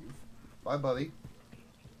wants to leave. Bye, buddy.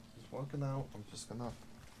 He's walking out. I'm just gonna...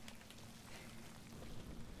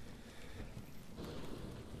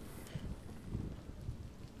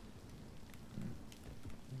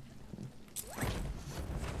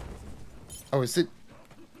 Oh, is it...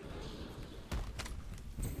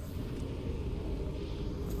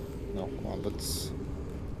 No, hold on, let's...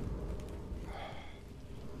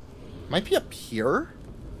 Might be up here?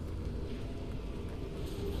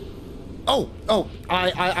 Oh,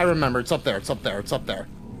 I remember. It's up there, it's up there, it's up there.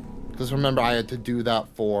 Because remember, I had to do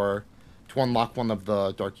that to unlock one of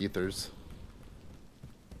the Dark Ethers.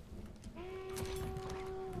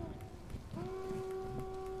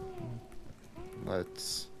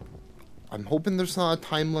 I'm hoping there's not a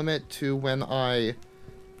time limit to when I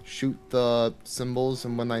shoot the symbols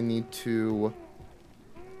and when I need to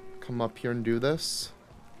come up here and do this.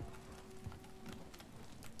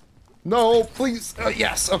 No, please.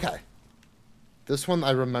 Yes, okay. This one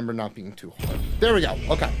I remember not being too hard. There we go.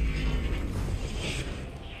 Okay.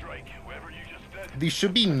 Strike, whoever you just said. These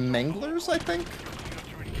should be manglers, I think.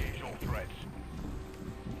 To engage all threats.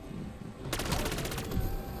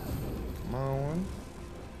 Come on.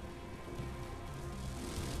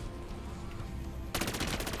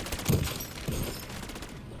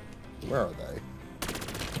 Where are they?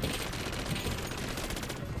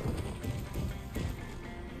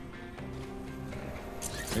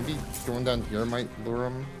 Maybe going down here might lure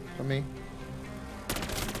them to me.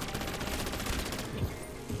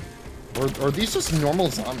 Or are these just normal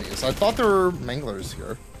zombies? I thought there were manglers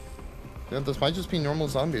here. Yeah, this might just be normal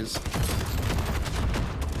zombies.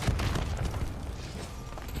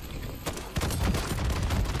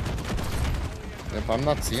 If I'm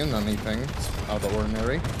not seeing anything, it's out of the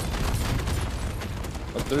ordinary.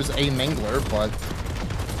 But there's a mangler, but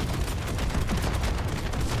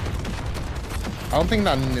I don't think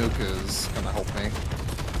that nuke is gonna help me.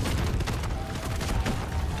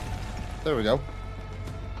 There we go.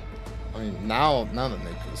 I mean, now the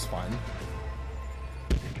nuke is fine.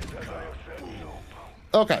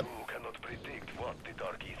 Okay. You cannot predict what the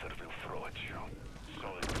Dark Ether will throw at you.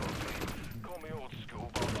 Solid concrete. Call me old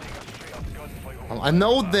school, but I'll take a straight up gunfight. I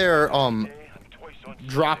know their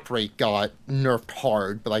drop rate got nerfed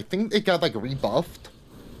hard, but I think it got like rebuffed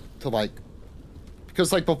to like,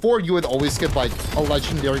 because like before you would always get like a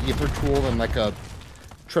legendary ether tool and like a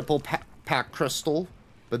triple pack crystal,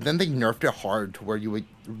 but then they nerfed it hard to where you would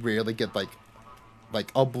rarely get like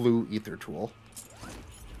a blue ether tool.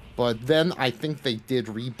 But then I think they did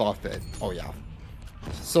rebuff it. Oh yeah.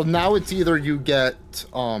 So now it's either you get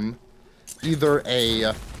either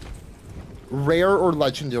a rare or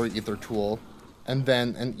legendary ether tool, and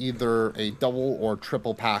then either a double or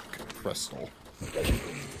triple pack crystal. What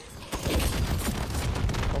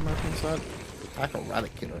am I that? Pack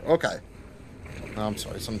eradicator. Okay. No, I'm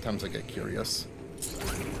sorry. Sometimes I get curious.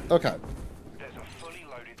 Okay.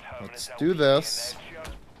 Let's do this.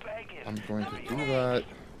 I'm going to do that.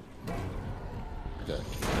 Okay.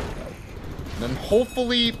 Then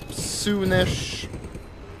hopefully soonish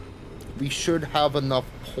we should have enough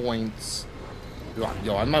points.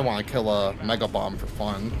 Yo, I might want to kill a mega bomb for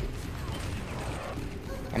fun.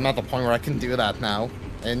 I'm at the point where I can do that now.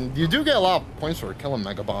 And you do get a lot of points for killing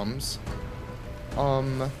mega bombs.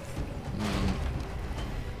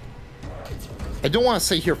 I don't want to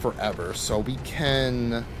stay here forever, so we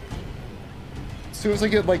can... As soon as I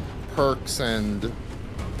get, like, perks and...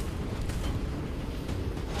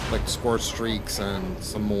 like, score streaks and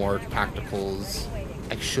some more tacticals,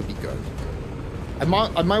 I should be good. I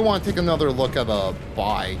might want to take another look at a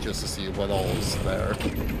buy just to see what all is there.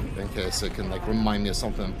 In case it can, like, remind me of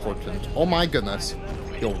something important. Oh my goodness.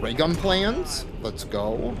 Yo, ray gun plans? Let's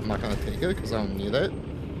go. I'm not going to take it because I don't need it.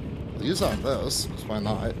 I'll use that on this. Just why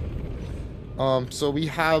not? So we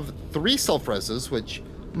have 3 self-reses, which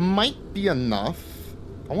might be enough.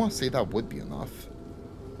 I want to say that would be enough.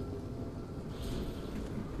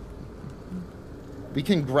 We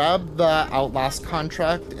can grab the Outlast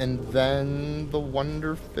contract and then the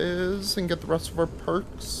Wonder Fizz and get the rest of our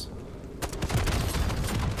perks.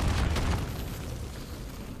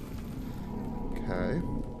 Okay.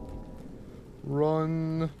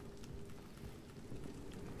 Run.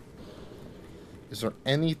 Is there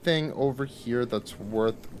anything over here that's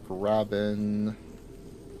worth grabbing?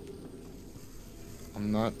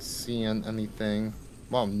 I'm not seeing anything.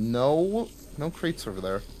 Wow, no crates over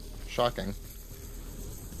there. Shocking.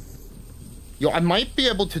 Yo, I might be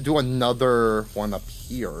able to do another one up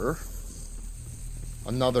here.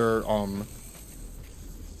 Another, I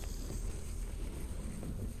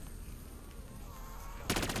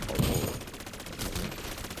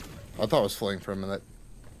thought it was floating for a minute.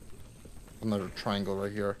 Another triangle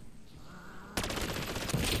right here.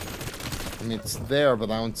 I mean, it's there,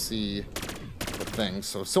 but I don't see the thing.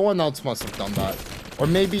 So someone else must have done that. Or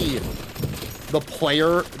maybe the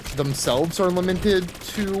player themselves are limited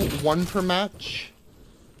to 1 per match.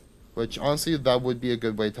 Which, honestly, that would be a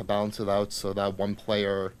good way to balance it out. So that one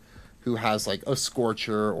player who has, like, a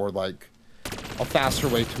Scorcher or, like, a faster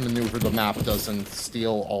way to maneuver the map doesn't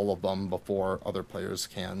steal all of them before other players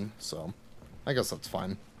can. So, I guess that's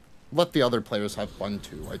fine. Let the other players have fun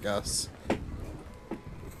too, I guess.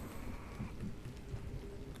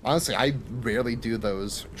 Honestly, I rarely do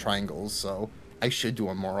those triangles, so I should do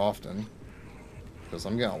them more often. Because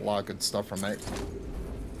I'm getting a lot of good stuff from it.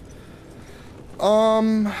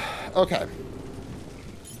 Okay.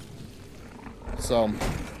 So,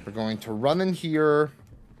 we're going to run in here.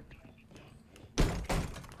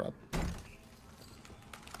 Crap.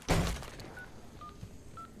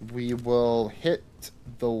 We will hit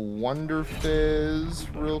the Wonder Fizz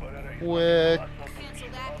real quick.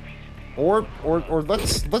 Or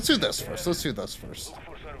let's do this first. Let's do this first.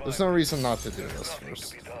 There's no reason not to do this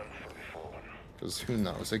first. Because who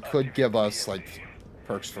knows? It could give us, like,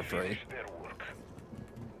 perks for free.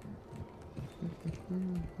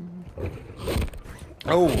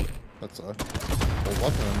 Oh! That's a old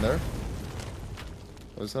weapon in there.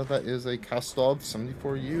 What is that? That is a Kastov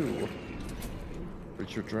 74U.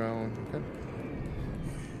 Richard drone. Okay.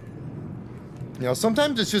 You know,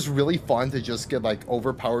 sometimes it's just really fun to just get, like,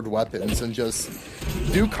 overpowered weapons and just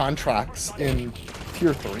do contracts in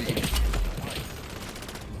Tier 3.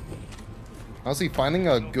 Honestly, finding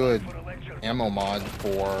a good ammo mod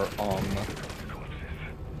for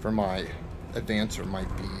my Advancer might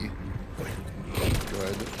be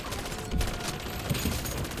good.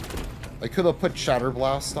 I could have put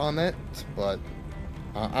Shatterblast on it, but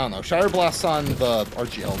I don't know. Shatterblast on the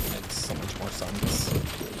RGL makes so much more sense.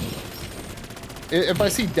 If I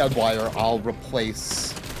see Deadwire, I'll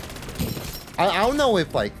replace... I don't know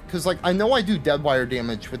if, like... Because, like, I know I do Deadwire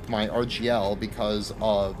damage with my RGL because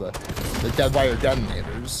of the Deadwire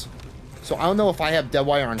detonators. So I don't know if I have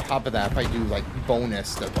Deadwire on top of that, if I do, like,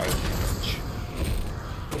 bonus Deadwire damage.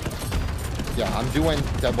 Yeah, I'm doing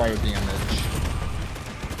Deadwire damage.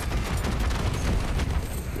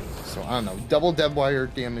 So, I don't know. Double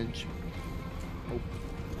Deadwire damage. Oh.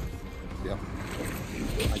 Yeah.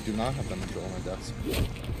 I do not have them on my desk.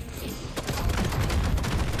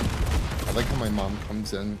 I like how my mom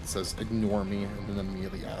comes in, says, ignore me, and then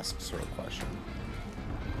immediately asks her a question.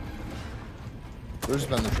 There's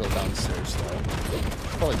Venetrill downstairs, though.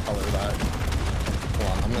 I'll probably tell her that. Hold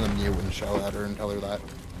on, I'm gonna mute and shout at her and tell her that.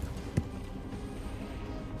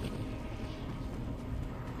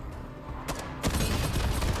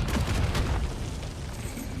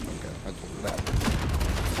 Okay, I told her that.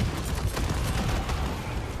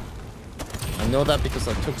 I know that because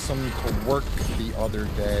I took some to work the other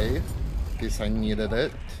day, in case I needed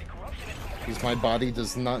it. Because my body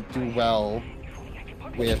does not do well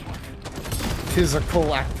with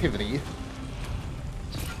physical activity.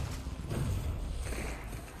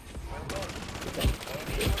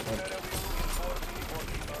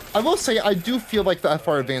 I will say, I do feel like the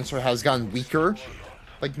FR Advancer has gotten weaker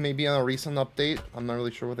like maybe on a recent update. I'm not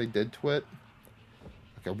really sure what they did to it.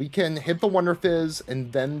 Okay, we can hit the Wonder Fizz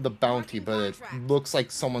and then the bounty, but it looks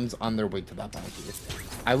like someone's on their way to that bounty.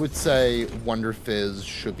 I would say Wonder Fizz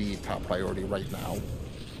should be top priority right now.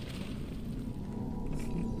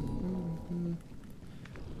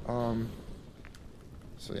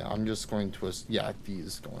 So yeah, I'm just going to, yeah,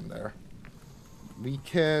 these going there. We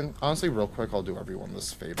can, honestly, real quick, I'll do everyone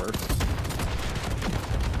this favor.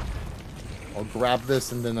 I'll grab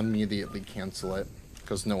this and then immediately cancel it,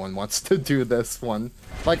 because no one wants to do this one.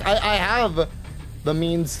 Like, I have the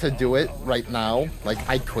means to do it right now. Like,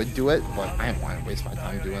 I could do it, but I don't want to waste my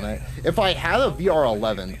time doing it. If I had a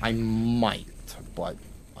VR11, I might, but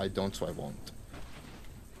I don't, so I won't.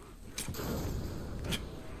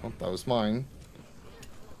 Oh, that was mine.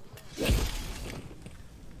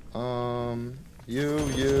 You.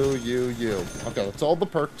 Okay, that's all the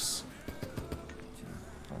perks.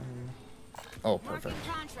 Oh, perfect.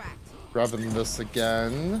 Grabbing this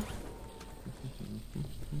again.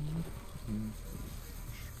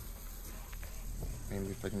 Maybe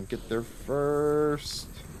if I can get there first.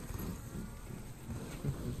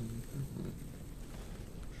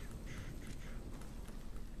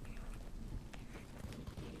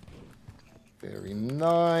 Very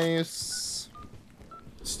nice.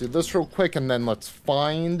 Let's do this real quick and then let's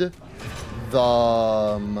find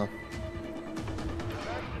the...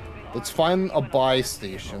 let's find a buy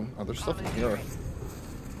station. Oh, there's stuff in here.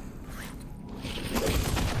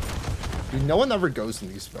 Dude, no one ever goes in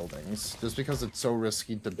these buildings, just because it's so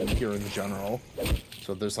risky to be here in general.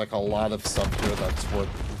 So there's like a lot of stuff here that's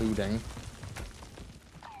worth looting.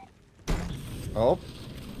 Oh,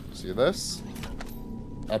 see this?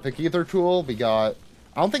 Epic Ether Tool, we got...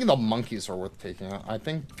 I don't think the monkeys are worth taking. I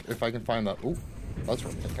think if I can find that... Ooh, that's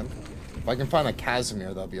worth taking. If I can find a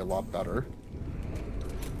Casimir, that'd be a lot better.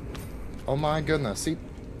 Oh my goodness, see?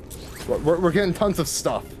 We're getting tons of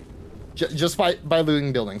stuff. Just by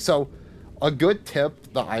looting buildings. So, a good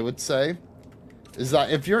tip that I would say is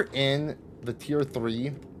that if you're in the tier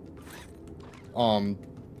 3, and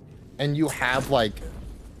you have like...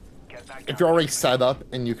 if you're already set up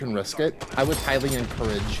and you can risk it, I would highly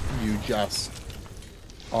encourage you just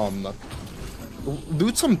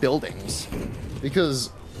loot some buildings,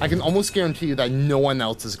 because I can almost guarantee you that no one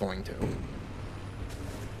else is going to.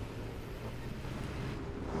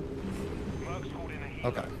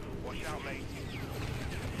 Okay.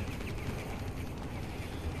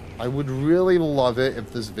 I would really love it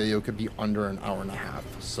if this video could be under an hour and a half,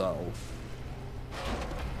 so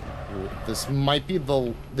this might be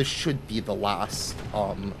this should be the last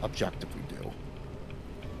objective we do.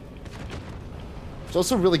 It's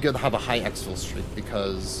also really good to have a high exfil streak,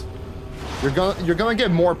 because you're gonna get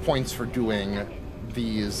more points for doing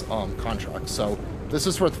these contracts. So this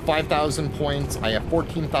is worth 5,000 points. I have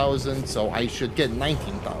 14,000, so I should get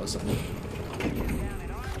 19,000.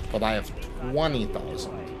 But I have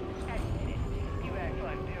 20,000.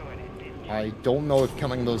 I don't know if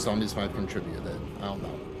killing those zombies might have contributed. I don't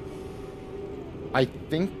know. I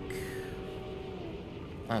think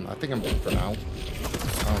I'm good for now. I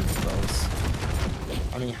don't need those.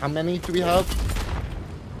 I mean, how many do we have?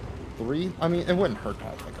 3? I mean, it wouldn't hurt to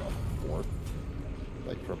have like a 4th,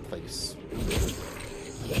 like, for a place.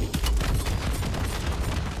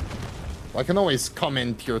 I can always come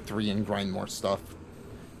in tier 3 and grind more stuff.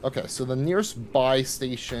 Okay, so the nearest buy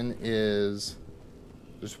station is...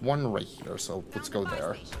 there's one right here, so let's go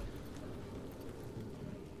there.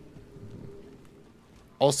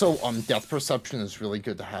 Also, depth perception is really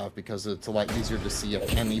good to have, because it's a lot easier to see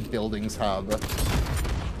if any buildings have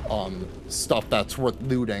stuff that's worth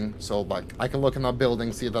looting. So, like, I can look in a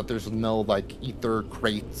building, see that there's no, like, ether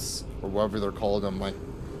crates, or whatever they're called. I'm like,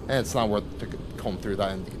 it's not worth to comb through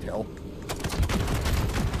that in detail.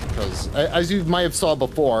 Because, as you might have saw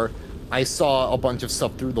before, I saw a bunch of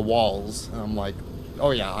stuff through the walls, and I'm like,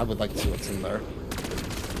 oh yeah, I would like to see what's in there.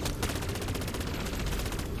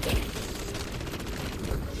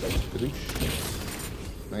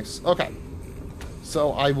 Nice. Okay.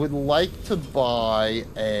 So I would like to buy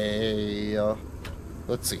a...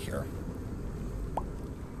 let's see here.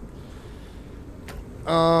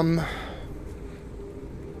 I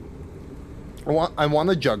want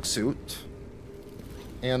a jug suit.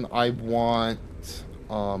 And I want...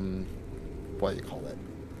 what do you call it?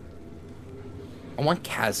 I want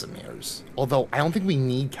Casimirs. Although, I don't think we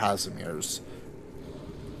need Casimirs.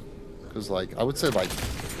 Because, like, I would say, like...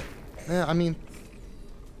 I mean...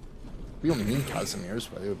 we don't need Casimirs,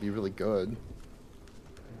 but it would be really good.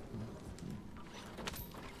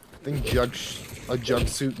 I think a jug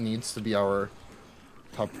suit needs to be our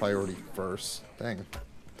top priority first. Dang.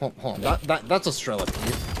 Hold on. That's a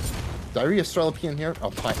Strelipy. Did I read a Strelipy in here? Oh,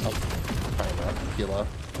 Pila.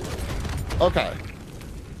 Okay.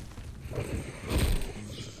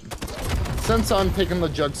 Since I'm taking the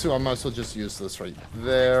Jugsu, I might as well just use this right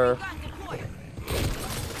there.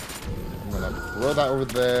 I'm gonna throw that over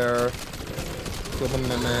there. Kill the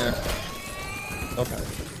Mimic. Okay.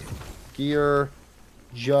 Gear.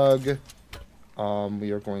 Jug.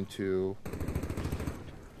 We are going to...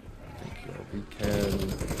 We can...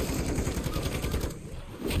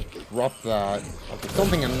 drop that. There's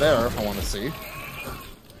something in there I want to see.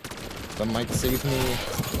 That might save me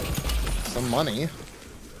some money.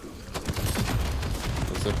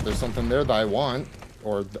 Because if there's something there that I want,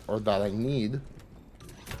 or that I need.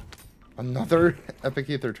 Another Epic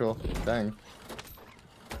Ether Tool. Dang.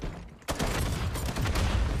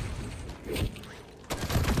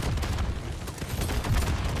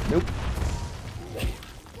 Nope.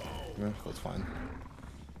 Yeah, that's fine.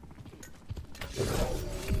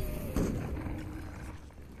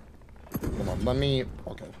 Come on, let me...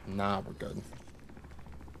 Okay, nah, we're good.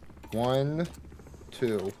 1,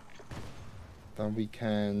 2. Then we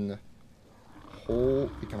can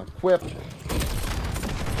hold... We can equip.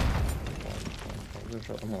 I'm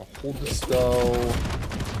gonna hold the stow.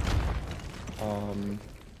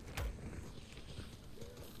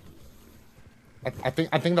 I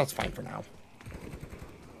think that's fine for now.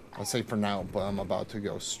 I'll say for now, but I'm about to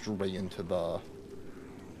go straight into the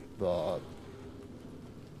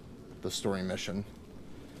story mission.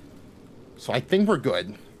 So I think we're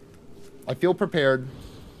good. I feel prepared.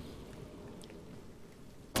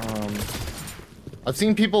 I've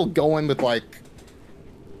seen people go in with like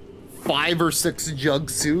 5 or 6 jug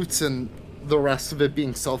suits and the rest of it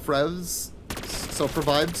being self-revives.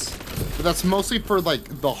 But that's mostly for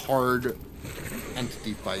like the hard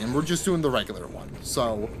entity fight, and we're just doing the regular one.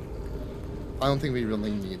 So I don't think we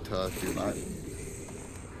really need to do that.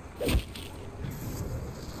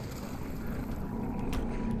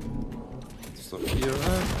 Stuff here,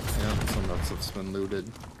 yeah, some of that stuff's been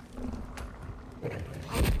looted.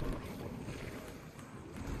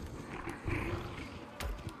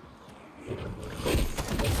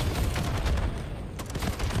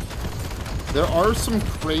 There are some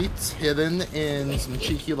crates hidden in some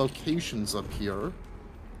cheeky locations up here.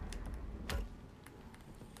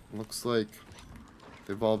 Looks like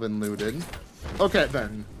they've all been looted. Okay,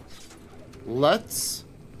 then. Let's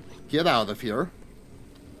get out of here.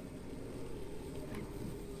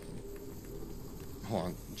 Hold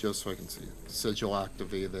on, just so I can see. Sigil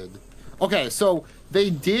activated. Okay, so they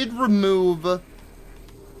did remove...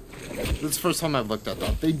 This is the first time I've looked at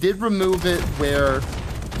that. They did remove it where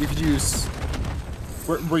you could use...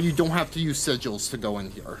 Where you don't have to use sigils to go in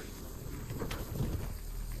here.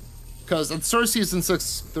 Because at the start of Season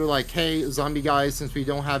 6, they're like, hey, zombie guys, since we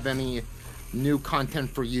don't have any new content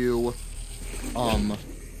for you,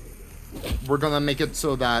 we're gonna make it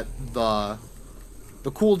so that the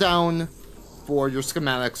cooldown for your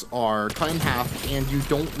schematics are cut in half, and you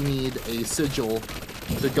don't need a sigil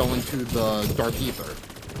to go into the Dark Ether.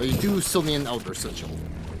 But you do still need an Elder Sigil.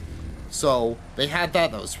 So, they had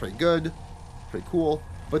that was pretty good. Pretty cool,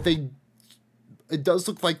 but it does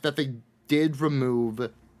look like that they did remove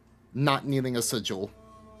not needing a sigil,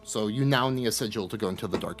 so you now need a sigil to go into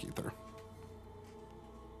the Dark Ether,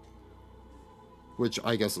 which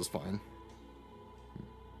I guess is fine.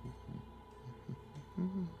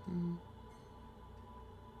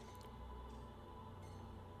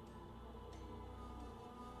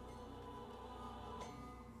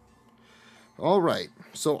 Alright,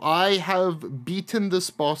 so I have beaten this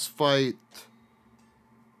boss fight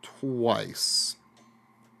twice.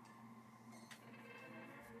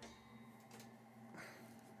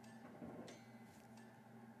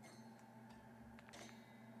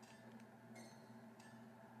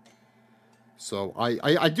 So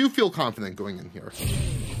I do feel confident going in here.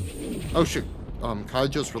 Oh shoot. Kai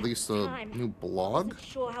just released a new blog. I wasn't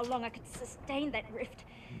sure how long I could sustain that rift.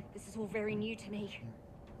 This is all very new to me.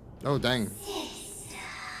 Oh dang.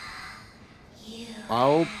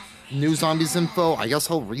 Oh, new zombies info. I guess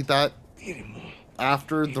I'll read that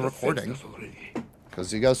after the recording,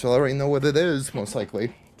 because you guys will already know what it is, most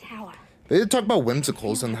likely. Tower. They did talk about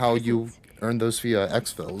whimsicals and how you earn those via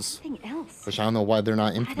exfils, which I don't know why they're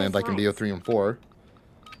not implemented like in BO 3 and 4.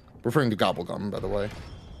 Referring to Gobblegum, by the way.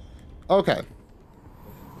 Okay.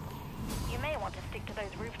 You may want to stick to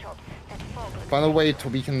those rooftops. That fog looks... Find a way to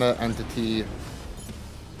weaken the entity.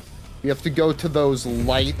 We have to go to those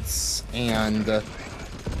lights and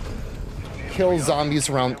kill zombies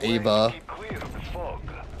around Ava.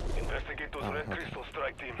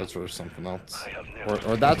 That's for something else.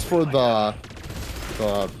 Or that's for the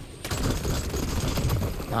I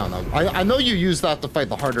don't know. I know you use that to fight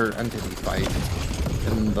the harder entity fight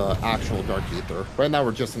in the actual Dark Ether. Right now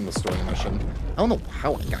we're just in the story mission. I don't know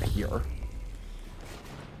how I got here.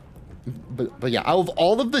 But yeah, out of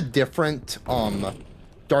all of the different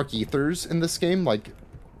Dark Ethers in this game, like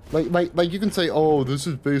you can say, oh, this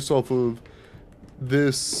is based off of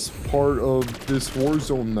this part of this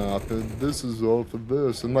Warzone map, and this is off of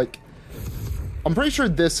this, and like, I'm pretty sure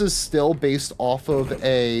this is still based off of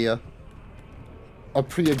a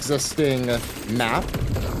pre-existing map,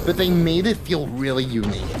 but they made it feel really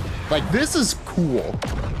unique. Like, this is cool.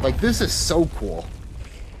 Like, this is so cool.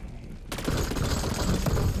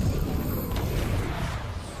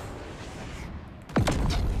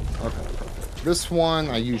 Okay. This one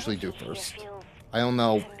I usually do first. I don't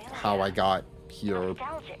know how I got here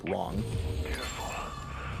wrong. Careful.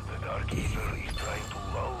 The Dark Ether is trying to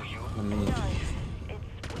lull you. Let me... It's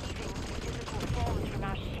weaving physical forms from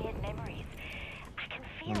our shared memories. I can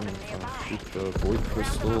feel them nearby. Shoot the void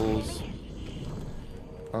crystals.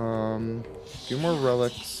 A few more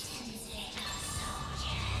relics.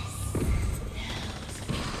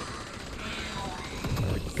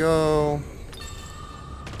 There we go.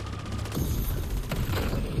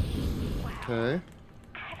 Okay.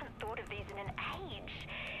 I haven't thought of these in an age.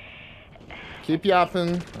 Keep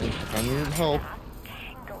yapping. I need help.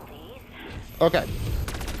 Tangle these. Okay.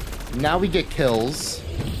 Now we get kills.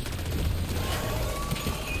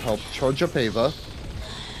 Help charge up Ava.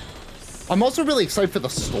 I'm also really excited for the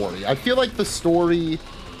story. I feel like the story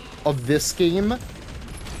of this game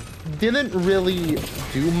didn't really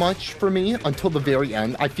do much for me until the very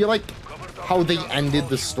end. I feel like how they ended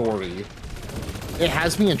the story, it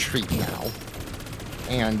has me intrigued now.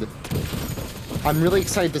 And I'm really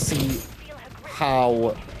excited to see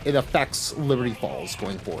how it affects Liberty Falls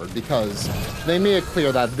going forward, because they made it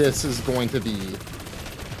clear that this is going to be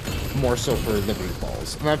more so for Liberty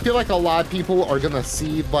Falls. And I feel like a lot of people are gonna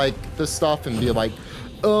see like this stuff and be like,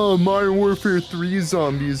 oh, Modern Warfare 3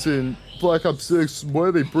 zombies in Black Ops 6, why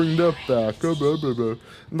are they bring that back?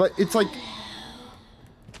 But it's like,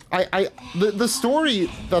 the story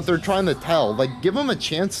that they're trying to tell, like, give them a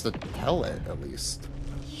chance to tell it at least.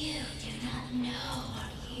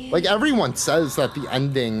 Like, everyone says that the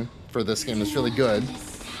ending for this game is really good,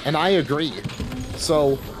 and I agree.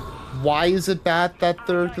 So, why is it bad that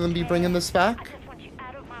they're going to be bringing this back? I just want you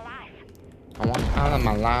out of my life. I want it out of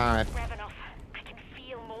my life. Ravenov, I can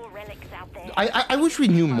feel more relics out there. I wish we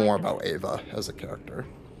knew more about Ava as a character.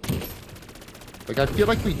 Like, I feel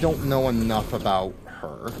like we don't know enough about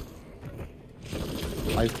her.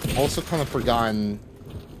 I've also kind of forgotten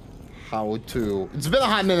how to... It's been a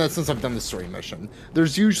hot minute since I've done the story mission.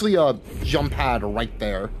 There's usually a jump pad right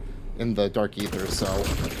there in the Dark Ether, so...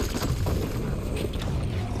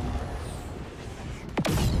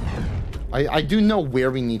 I do know where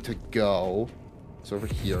we need to go. It's over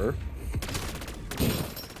here.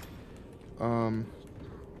 Oh,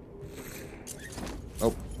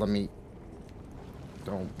 let me...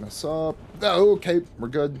 Don't mess up. Oh, okay, we're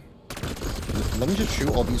good. Let me just shoot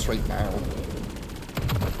all these right now.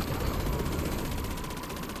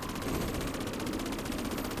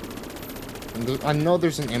 And I know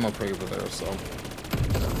there's an ammo crate over there, so...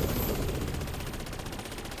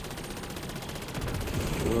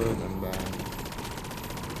 Good, and then...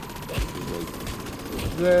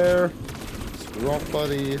 There. Screw off,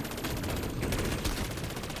 buddy.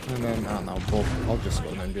 And then, I don't know, I'll just go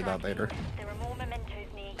in and do that later.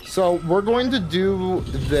 So, we're going to do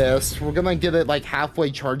this. We're gonna get it, like,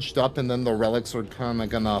 halfway charged up, and then the relics are kinda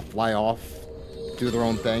gonna fly off, do their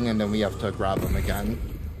own thing, and then we have to grab them again.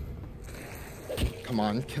 Come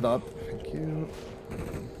on, get up. Thank you.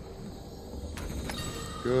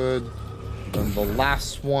 Good. Then the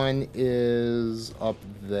last one is up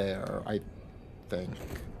there, I think.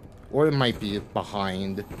 Or it might be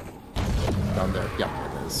behind. Down there. Yeah,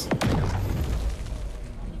 it is.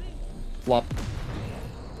 Flop.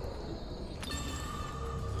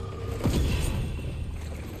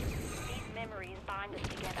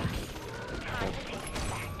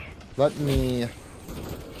 Let me...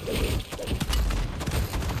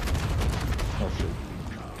 Oh, shoot.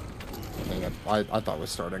 Dang it. I thought it was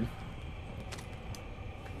starting.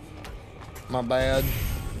 My bad.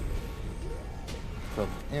 Put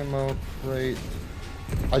ammo crate.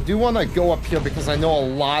 I do want to go up here because I know a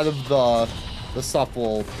lot of the stuff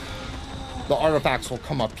will... The artifacts will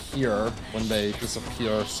come up here when they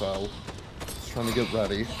disappear, so... Just trying to get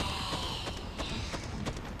ready.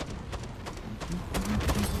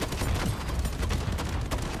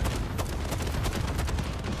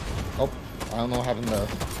 I don't know what happened to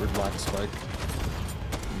weird black spike.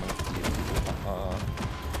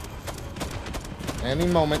 Any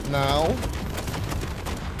moment now.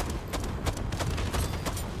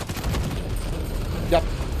 Yep.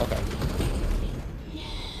 Okay.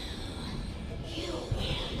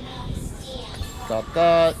 Got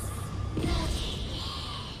that.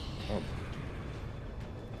 Oh.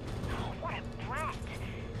 What a brat.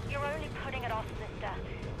 You're only putting it off, sister.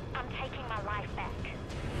 I'm taking my life back.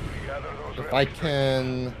 Gather those If I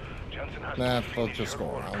can... Jensen has Nah, to we'll finish just her go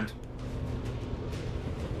work. around.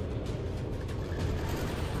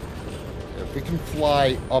 If we can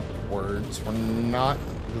fly upwards, we're not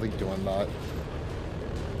really doing that.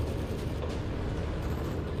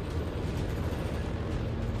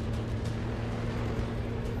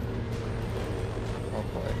 Oh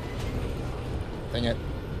boy. Dang it.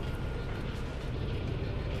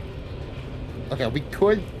 Okay, we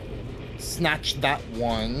could snatch that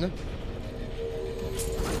one.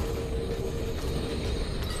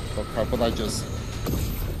 Oh crap, would I just...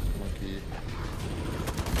 Monkey.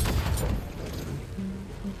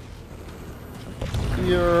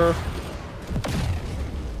 Here.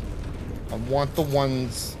 I want the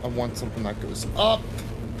ones... I want something that goes up.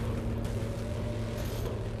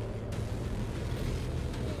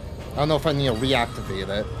 I don't know if I need to reactivate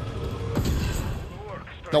it.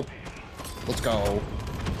 Nope. Let's go.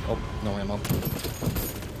 Oh, no ammo.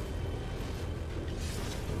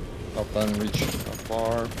 Oh, then reach that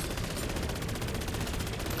far.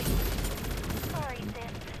 Sorry,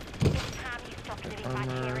 sis. It's time you stopped living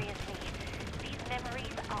vicariously. These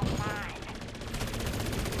memories are mine.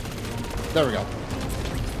 There we go.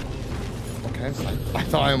 Okay, I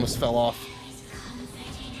thought I almost fell off.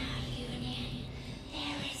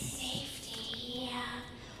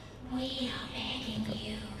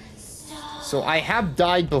 So I have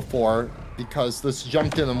died before because this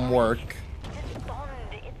jump didn't work. This bond,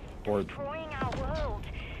 it's Or destroying our world.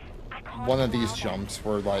 I can't one of these allow jumps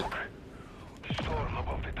were like... The storm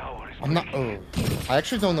above the tower is I'm not... Oh, I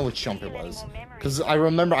actually don't know which jump it was. Because I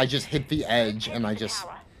remember I just hit the edge and I just...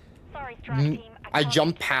 Sorry, strike team. I can't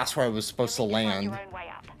jumped do past where I was supposed to You'll need find land. your own way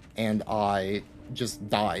up. And I just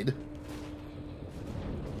died.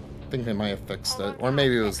 I think they might have fixed it. Or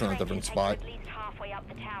maybe it was in a different spot. At least halfway up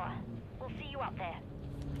the tower. We'll see you up there.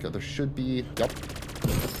 Okay, there should be... Yep.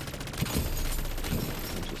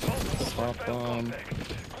 Just stop them.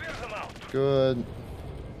 Clear them out. Good.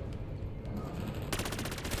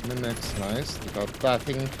 Mimics, nice. We got that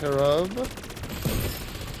taken care of.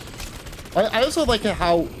 I also like it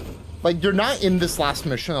how... Like, you're not in this last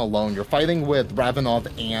mission alone. You're fighting with Ravenov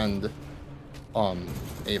and...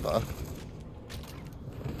 Ava.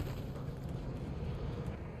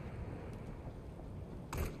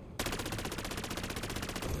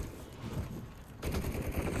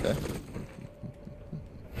 Okay.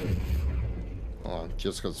 Hold on,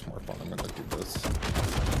 just because it's more fun, I'm gonna do this.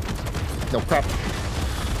 No, crap.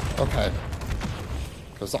 Okay.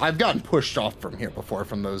 Because I've gotten pushed off from here before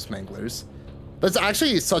from those manglers. That's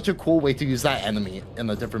actually such a cool way to use that enemy in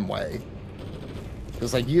a different way.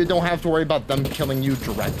 Because, like, you don't have to worry about them killing you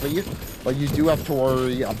directly, but you do have to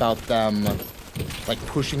worry about them, like,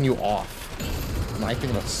 pushing you off. And I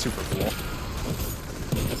think that's super cool.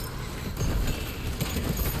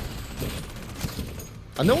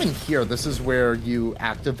 I know in here, this is where you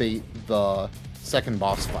activate the second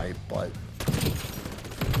boss fight, but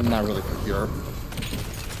I'm not really for here.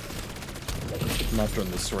 I'm not doing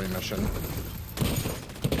the story mission.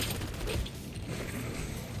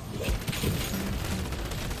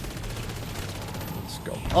 Let's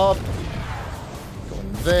go up.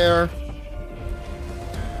 Going there.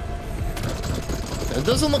 It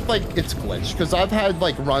doesn't look like it's glitched, because I've had,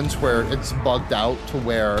 like, runs where it's bugged out to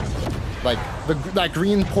where, like, that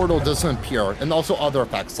green portal doesn't appear, and also other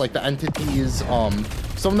effects, like the entities,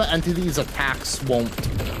 some of the entities' attacks won't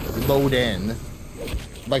load in,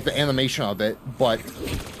 like the animation of it, but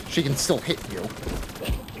she can still hit you.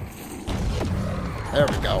 There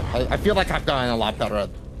we go. I feel like I've gotten a lot better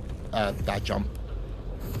at that jump.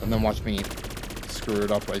 And then watch me screw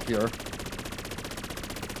it up right here.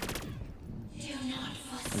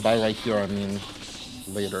 And by right here, I mean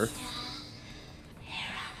later.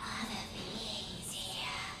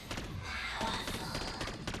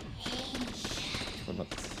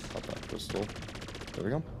 Got that crystal. There we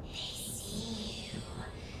go.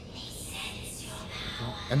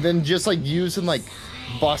 And then just like using like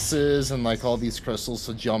buses and like all these crystals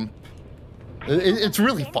to jump. It's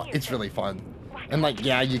really fun. It's really fun. And like,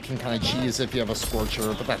 yeah, you can kind of cheese if you have a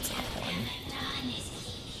Scorcher, but that's not fun.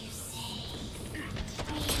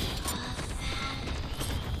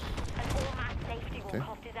 And all my safety will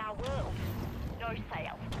cost is our world. No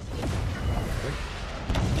sale.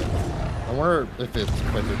 I wonder if it's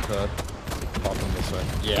quicker to popping this way.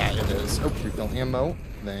 Yeah, it is. Oh, refill ammo.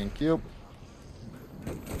 Thank you.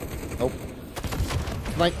 Oh.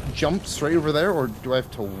 Can I jump straight over there, or do I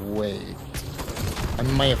have to wait? I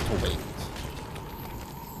might have to wait.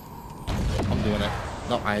 I'm doing it.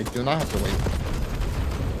 No, I do not have to wait.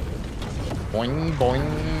 Boing, boing,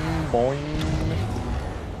 boing,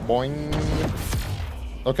 boing.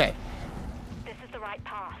 Okay. This is the right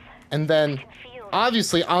path. And then, I can feel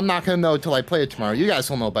obviously, I'm not going to know till I play it tomorrow. You guys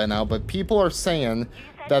will know by now, but people are saying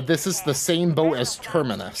that this is the same boat as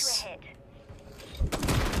Terminus.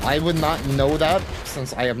 I would not know that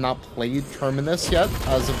since I have not played Terminus yet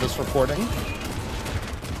as of this recording.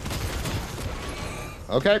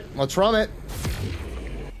 Okay, let's run it.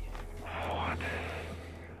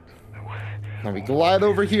 Now we glide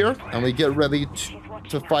over here and we get ready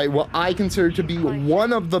to fight what I consider to be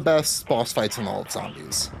one of the best boss fights in all of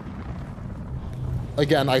Zombies.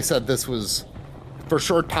 Again, I said this was for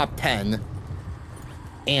sure top 10,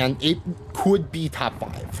 and it could be top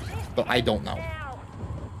 5, but I don't know. now.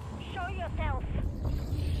 Show yourself.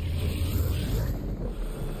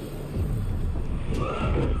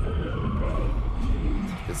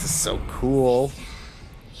 This is so cool.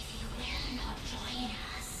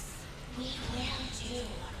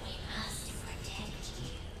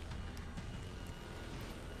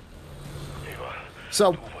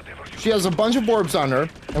 So, she has a bunch of orbs on her,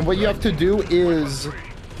 and what you have to do is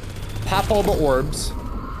pop all the orbs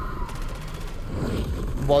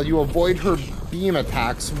while you avoid her beam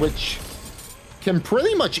attacks, which can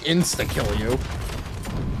pretty much insta-kill you.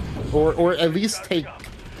 Or at least take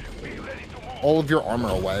all of your armor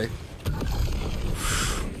away.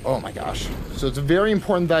 Oh my gosh. So it's very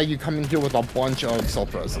important that you come in here with a bunch of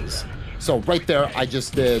self-reses. So right there, I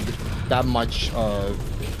just did that much of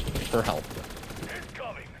her health.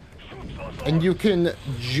 And you can,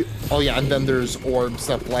 oh yeah, and then there's orbs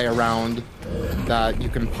that fly around that you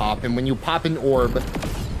can pop. And when you pop an orb,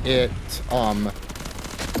 it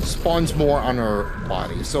spawns more on her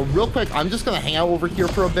body. So real quick, I'm just gonna hang out over here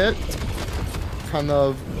for a bit, kind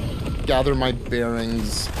of gather my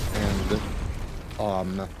bearings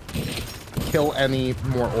and kill any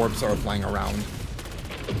more orbs that are flying around.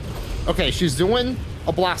 Okay, she's doing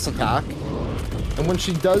a blast attack, and when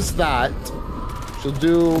she does that, she'll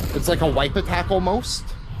do, it's like a wipe attack almost,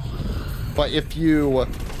 but if you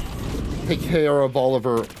take care of all of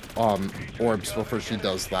her orbs before she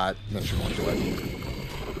does that, then she won't do it.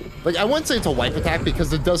 Like, I wouldn't say it's a wipe attack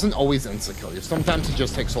because it doesn't always insta-kill you. Sometimes it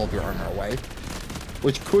just takes all of your armor away,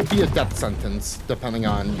 which could be a death sentence depending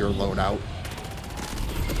on your loadout.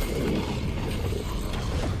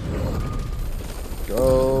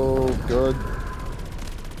 Go, good.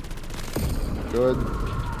 Good.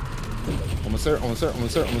 Almost there, almost there,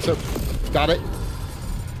 almost there, almost there. Got it.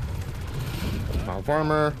 Amount of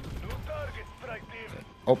armor.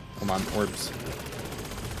 Oh, come on, orbs.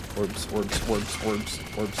 Orbs, orbs, orbs, orbs,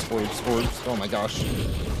 orbs, orbs, orbs. Oh my gosh.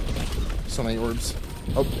 So many orbs.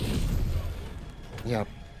 Oh. Yeah.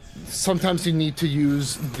 Sometimes you need to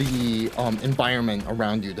use the environment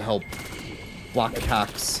around you to help block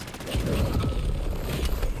attacks.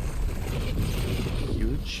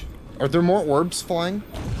 Huge. Are there more orbs flying?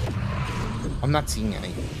 I'm not seeing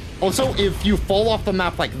any. Also, if you fall off the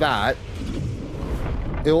map like that,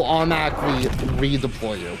 it'll automatically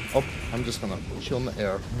redeploy you. Oh, I'm just gonna chill in the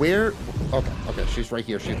air. Where? Okay, okay, she's right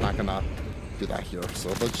here. She's not gonna do that here. So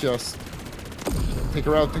let's just take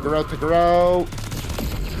her out, take her out, take her out.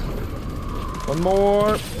 One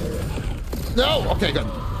more. No! Okay, good.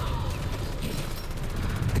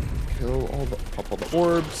 Kill all the, pop all the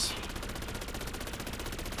orbs.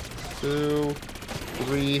 2,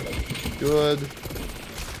 3, good.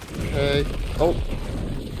 Okay. Oh.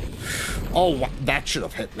 Oh, that should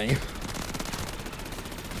have hit me.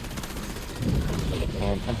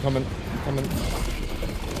 I'm coming. I'm coming.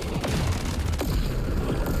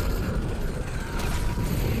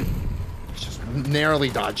 Just narrowly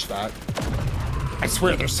dodged that. I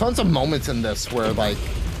swear, there's tons of moments in this where, like,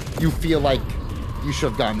 you feel like you should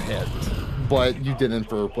have gotten hit, but you didn't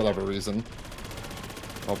for whatever reason.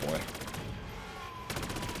 Oh boy.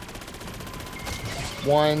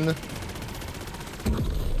 1.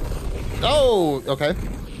 Oh, okay.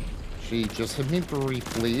 She just hit me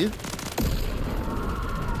briefly.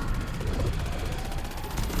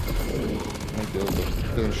 I'll be able to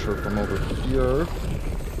finish her from over here.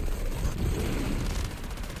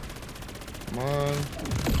 Come on.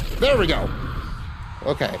 There we go.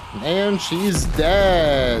 Okay, and she's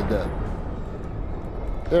dead.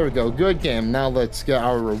 There we go. Good game. Now let's get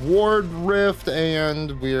our reward rift,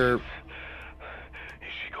 and we're...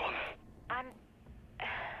 I'm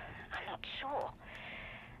not sure.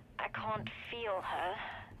 I can't feel her,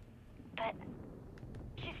 but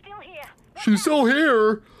she's still here. She's still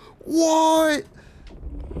here? What?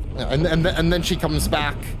 And then she comes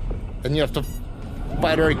back, and you have to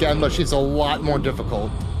fight her again, but she's a lot more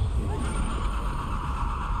difficult.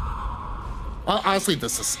 Honestly,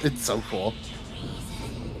 it's so cool.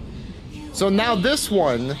 So now this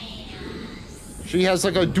one, she has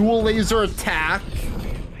like a dual laser attack,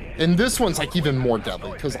 and this one's like even more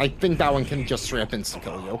deadly, because I think that one can just straight up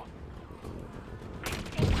insta-kill you.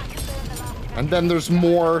 And then there's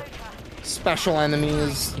more special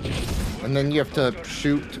enemies, and then you have to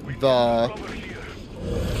shoot the...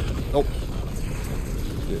 Oh.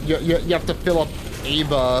 You have to fill up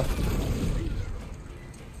Ava.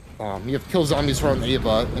 You have to kill zombies around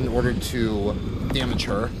Ava in order to damage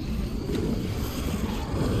her.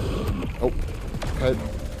 Oh, okay.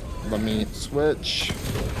 Let me switch.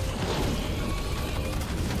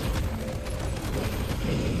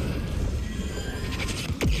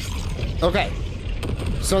 Okay.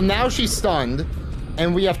 So now she's stunned,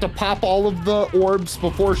 and we have to pop all of the orbs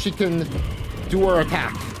before she can do her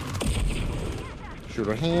attack. Shoot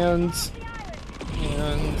her hands.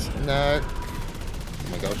 Hands, neck. Oh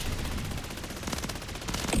my gosh.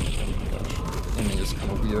 Aiming is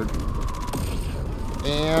kind of weird.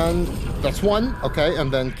 And that's one. Okay,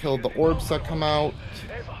 and then kill the orbs that come out.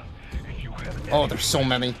 Oh, there's so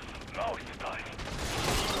many.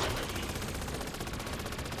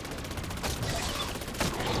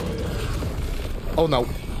 Oh no.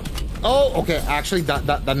 Oh, okay. Actually,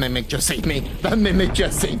 that mimic just saved me. That mimic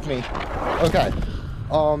just saved me. Okay.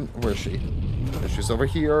 Where is she? She's over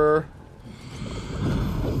here.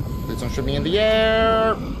 Please don't shoot me in the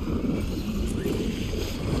air.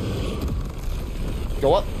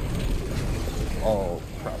 Go up. Oh,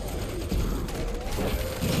 crap.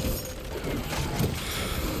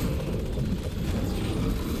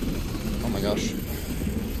 Oh my gosh.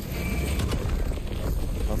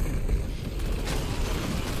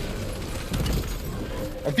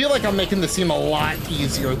 I feel like I'm making this seem a lot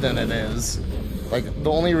easier than it is. Like,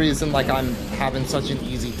 the only reason, like, I'm having such an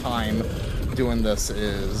easy time doing this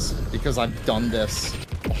is because I've done this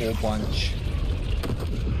a whole bunch.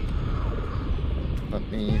 Let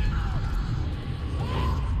me...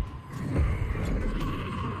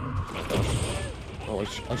 Oh,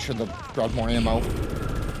 I should have grabbed more ammo.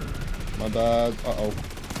 My bad. Uh-oh.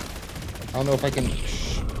 I don't know if I can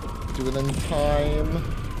do it in time.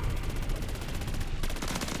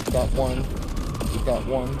 Got one. Got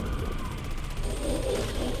one.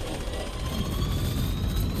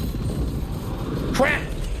 Crap!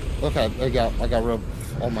 Okay, I got rid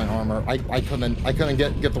of all my armor. I couldn't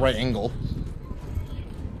get the right angle.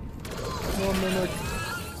 1 minute.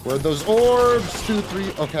 Where are those orbs? 2,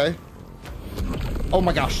 3. Okay. Oh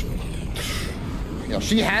my gosh. Yeah,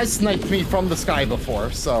 she has sniped me from the sky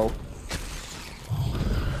before, so.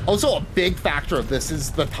 Also, a big factor of this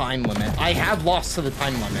is the time limit. I have lost to the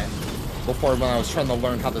time limit before when I was trying to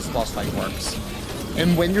learn how this boss fight works.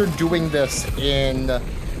 And when you're doing this in,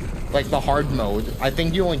 like, the hard mode, I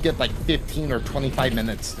think you only get, like, 15 or 25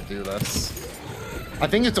 minutes to do this. I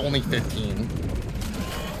think it's only 15.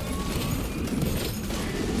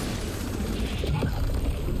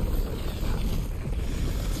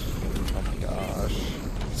 Oh my gosh.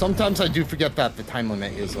 Sometimes I do forget that the time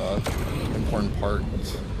limit is an important part.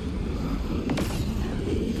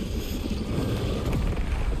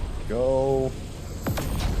 Go.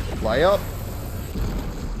 Fly up.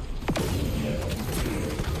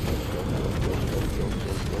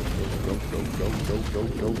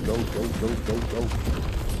 Go.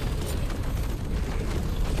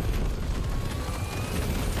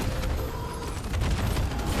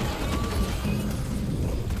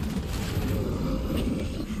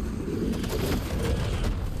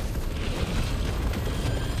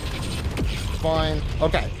 Fine.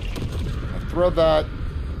 Okay. I'll throw that.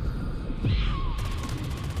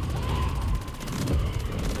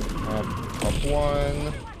 Up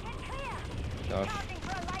one. Gosh.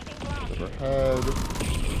 Overhead.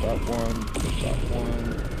 That one.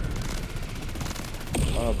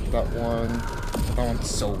 Up that one. That one's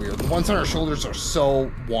so weird. The ones on our shoulders are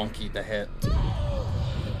so wonky to hit.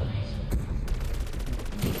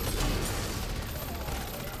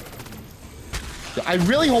 I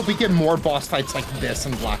really hope we get more boss fights like this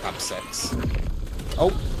in Black Ops 6.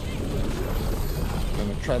 Oh.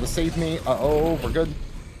 Gonna try to save me. Uh-oh, we're good.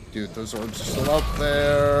 Dude, those orbs are still out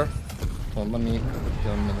there. Hold on, let me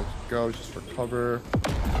get a minute to go just for cover.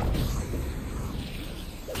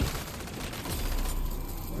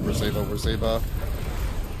 Where's Ava?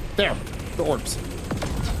 There! The orbs.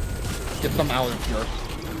 Get them out of here.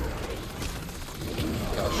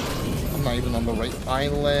 Gosh. I'm not even on the right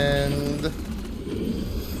island.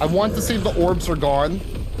 I want to see if the orbs are gone.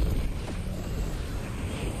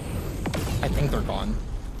 I think they're gone.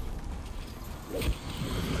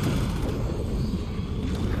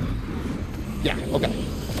 Yeah, okay.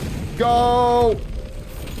 Go!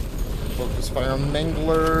 Focus fire on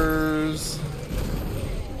Manglers.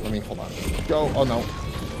 Let me, hold on. Go, oh no.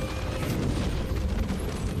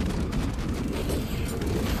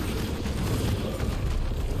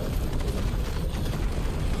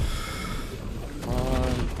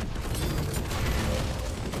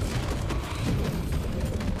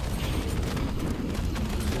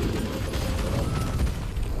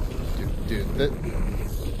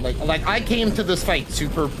 Like I came to this fight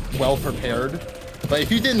super well prepared, but if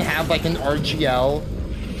you didn't have like an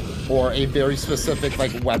RGL or a very specific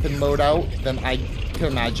like weapon loadout, then I can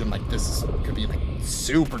imagine like this could be like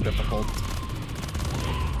super difficult.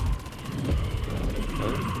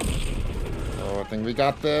 Oh, I think we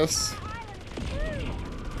got this.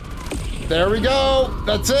 There we go.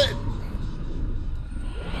 That's it.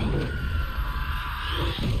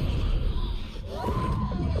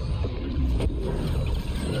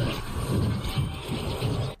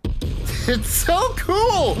 It's so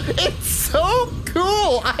cool! It's so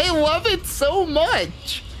cool! I love it so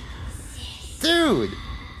much! Dude,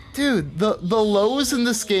 the lows in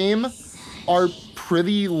this game are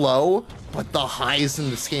pretty low, but the highs in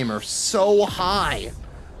this game are so high.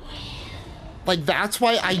 Like, that's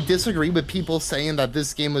why I disagree with people saying that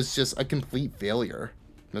this game was just a complete failure.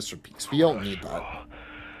 Mr. Peaks, we don't need that.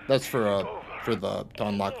 That's for to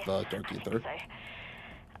unlock the Dark Ether.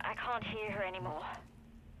 I can't hear her anymore.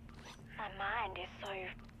 My mind is so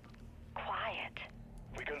quiet.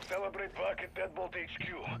 We can celebrate back at Deadbolt HQ.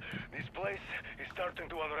 This place is starting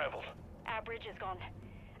to unravel. Our bridge is gone.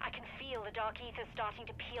 I can feel the dark ether starting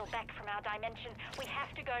to peel back from our dimension. We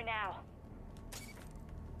have to go now.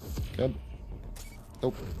 Good.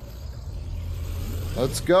 Nope.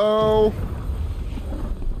 Let's go.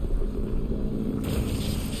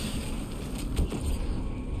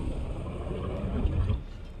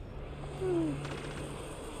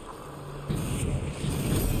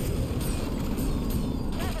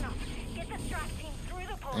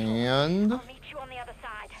 And I'll meet you on the other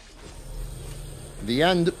side. The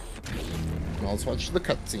end. Well, let's watch the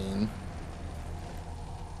cutscene.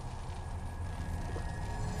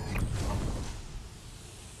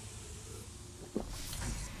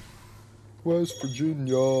 West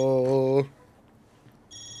Virginia.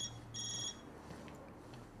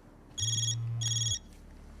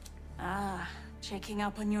 Ah, checking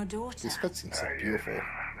up on your daughter. This cutscene's so beautiful.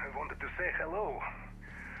 I wanted to say hello.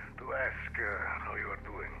 To ask how you are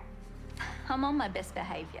doing. I'm on my best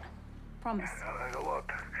behavior. Promise. A lot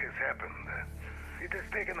has happened. It has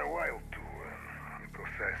taken a while to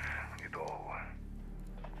process it all.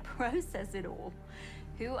 Process it all.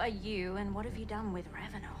 Who are you and what have you done with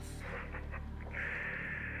Ravenoff?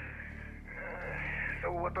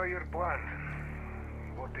 So what are your plans?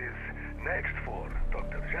 What is next for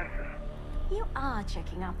Dr. Jensen? You are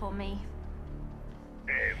checking up on me.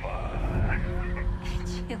 Ava.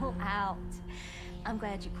 Chill out. I'm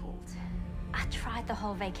glad you called. I tried the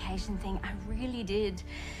whole vacation thing, I really did.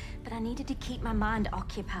 But I needed to keep my mind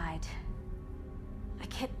occupied. I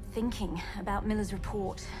kept thinking about Miller's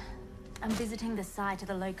report. I'm visiting the site of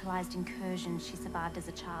the localized incursion she survived as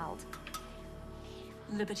a child.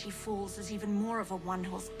 Liberty Falls is even more of a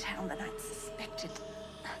one-horse town than I'd suspected.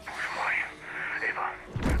 Why? Ava,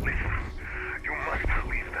 listen. You must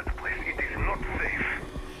leave that place. It is not safe.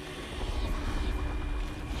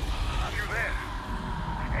 Are you there?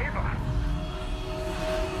 Ava?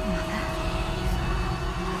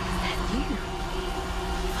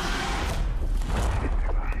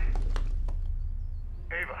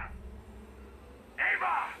 Ava.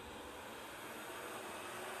 Ava!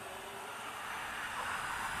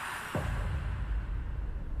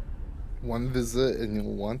 One visit and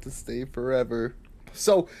you'll want to stay forever.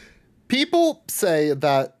 So, people say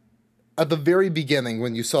that at the very beginning,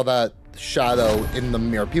 when you saw that shadow in the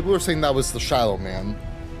mirror, people were saying that was the Shadow Man.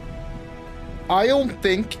 I don't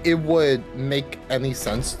think it would make any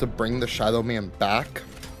sense to bring the Shadow Man back,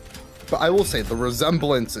 but I will say the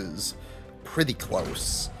resemblance is pretty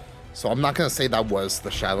close. So I'm not gonna say that was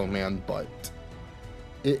the Shadow Man, but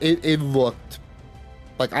it looked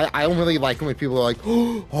like I don't really like when people are like,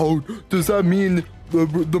 oh, does that mean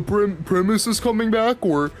the premise is coming back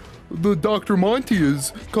or the Dr. Monty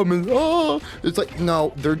is coming? Oh, it's like,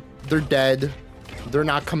 no, they're dead. They're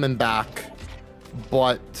not coming back.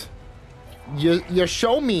 But you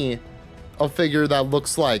show me a figure that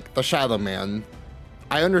looks like the Shadow Man.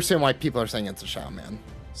 I understand why people are saying it's a Shadow Man.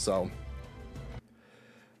 So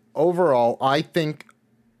overall, I think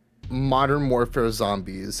Modern Warfare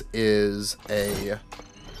Zombies is a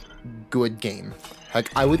good game.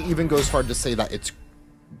 Heck, I would even go as far to say that it's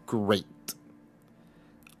great.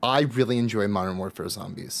 I really enjoy Modern Warfare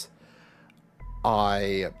Zombies.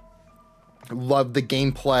 I love the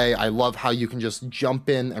gameplay. I love how you can just jump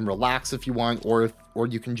in and relax if you want, or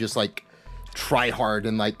you can just like try hard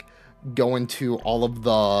and like go into all of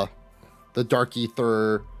the Dark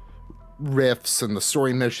Ether rifts and the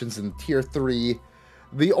story missions in Tier 3.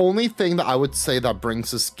 The only thing that I would say that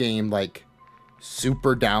brings this game like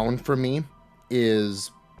super down for me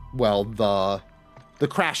is, well, the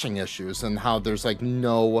crashing issues and how there's like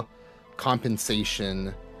no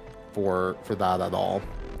compensation for that at all.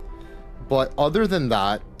 But other than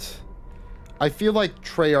that, I feel like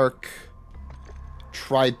Treyarch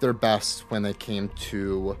tried their best when it came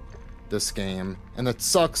to this game, and it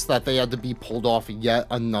sucks that they had to be pulled off yet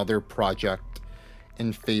another project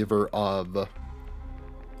in favor of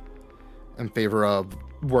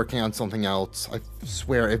working on something else. I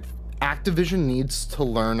swear, if Activision needs to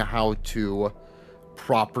learn how to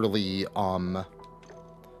properly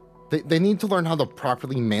they need to learn how to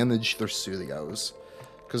properly manage their studios,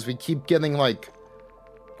 because we keep getting like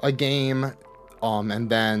a game and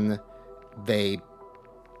then they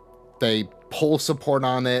pull support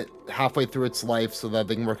on it halfway through its life so that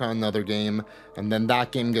they can work on another game, and then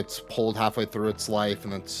that game gets pulled halfway through its life,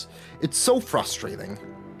 and it's so frustrating,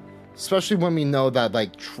 especially when we know that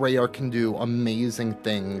like Treyarch can do amazing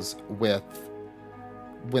things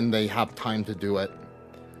when they have time to do it.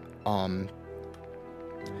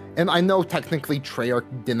 And I know technically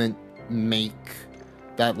Treyarch didn't make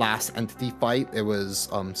that last Entity fight. It was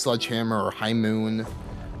Sledgehammer or High Moon,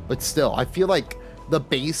 but still, I feel like the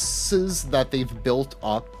bases that they've built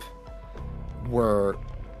up were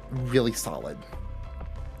really solid.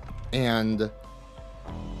 And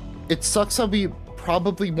it sucks that we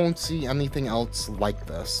probably won't see anything else like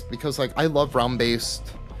this, because like I love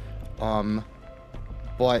round-based,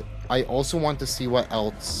 but I also want to see what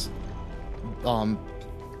else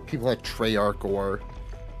people at Treyarch or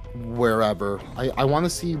wherever, I want to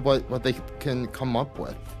see what they can come up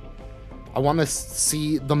with. I want to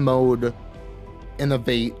see the mode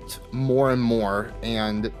innovate more and more,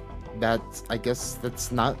 and I guess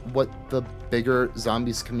that's not what the bigger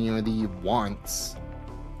zombies community wants,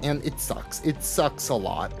 and it sucks a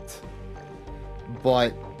lot.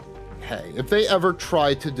 But hey, if they ever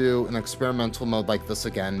try to do an experimental mode like this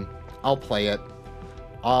again, I'll play it.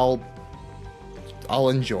 I'll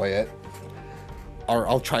enjoy it, or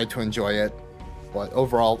I'll try to enjoy it. But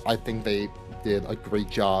overall, I think they did a great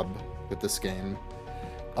job with this game.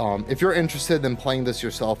 If you're interested in playing this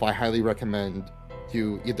yourself, I highly recommend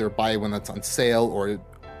you either buy it when it's on sale or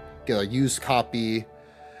get a used copy,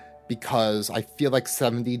 because I feel like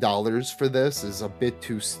 $70 for this is a bit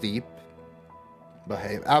too steep. But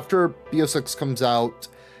hey, after BO6 comes out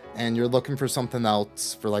and you're looking for something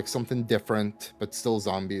else, for like something different but still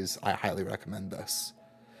zombies, I highly recommend this.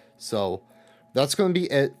 So that's going to be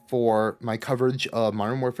it for my coverage of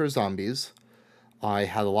Modern Warfare Zombies. I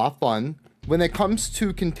had a lot of fun. When it comes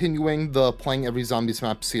to continuing the Playing Every Zombies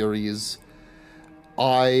map series,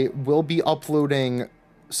 I will be uploading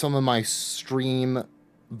some of my stream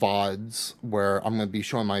VODs where I'm going to be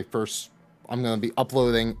showing I'm going to be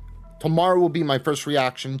uploading. Tomorrow will be my first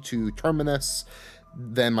reaction to Terminus,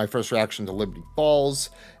 then my first reaction to Liberty Falls,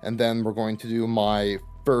 and then we're going to do my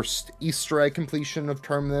first Easter egg completion of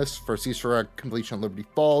Terminus, first Easter egg completion of Liberty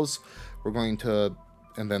Falls. We're going to,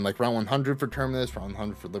 and then like round 100 for Terminus, round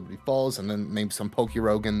 100 for Liberty Falls, and then maybe some Poke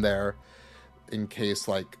Rogue in there in case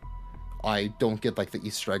like I don't get like the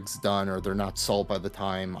Easter eggs done or they're not solved by the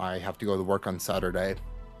time I have to go to work on Saturday.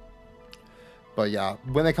 But yeah,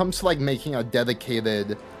 when it comes to like making a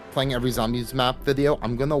dedicated Playing Every Zombies map video,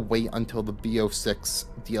 I'm gonna wait until the BO6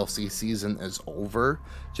 DLC season is over,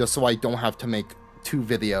 just so I don't have to make 2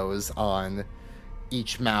 videos on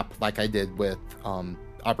each map like I did with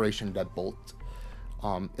Operation Deadbolt.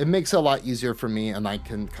 It makes it a lot easier for me, and I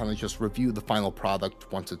can kind of just review the final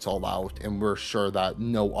product once it's all out, and we're sure that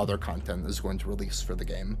no other content is going to release for the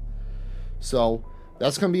game. So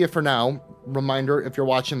that's going to be it for now. Reminder, if you're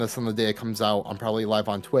watching this on the day it comes out, I'm probably live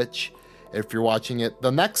on Twitch. If you're watching it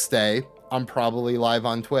the next day, I'm probably live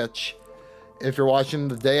on Twitch. If you're watching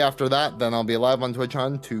the day after that, then I'll be live on Twitch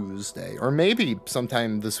on Tuesday, or maybe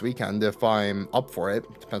sometime this weekend if I'm up for it.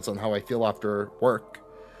 Depends on how I feel after work.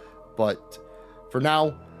 But for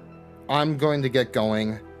now, I'm going to get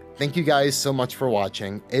going. Thank you guys so much for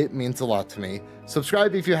watching. It means a lot to me.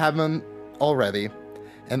 Subscribe if you haven't already,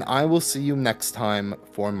 and I will see you next time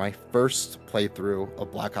for my first playthrough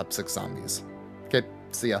of Black Ops 6 Zombies. Okay,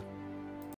 See ya.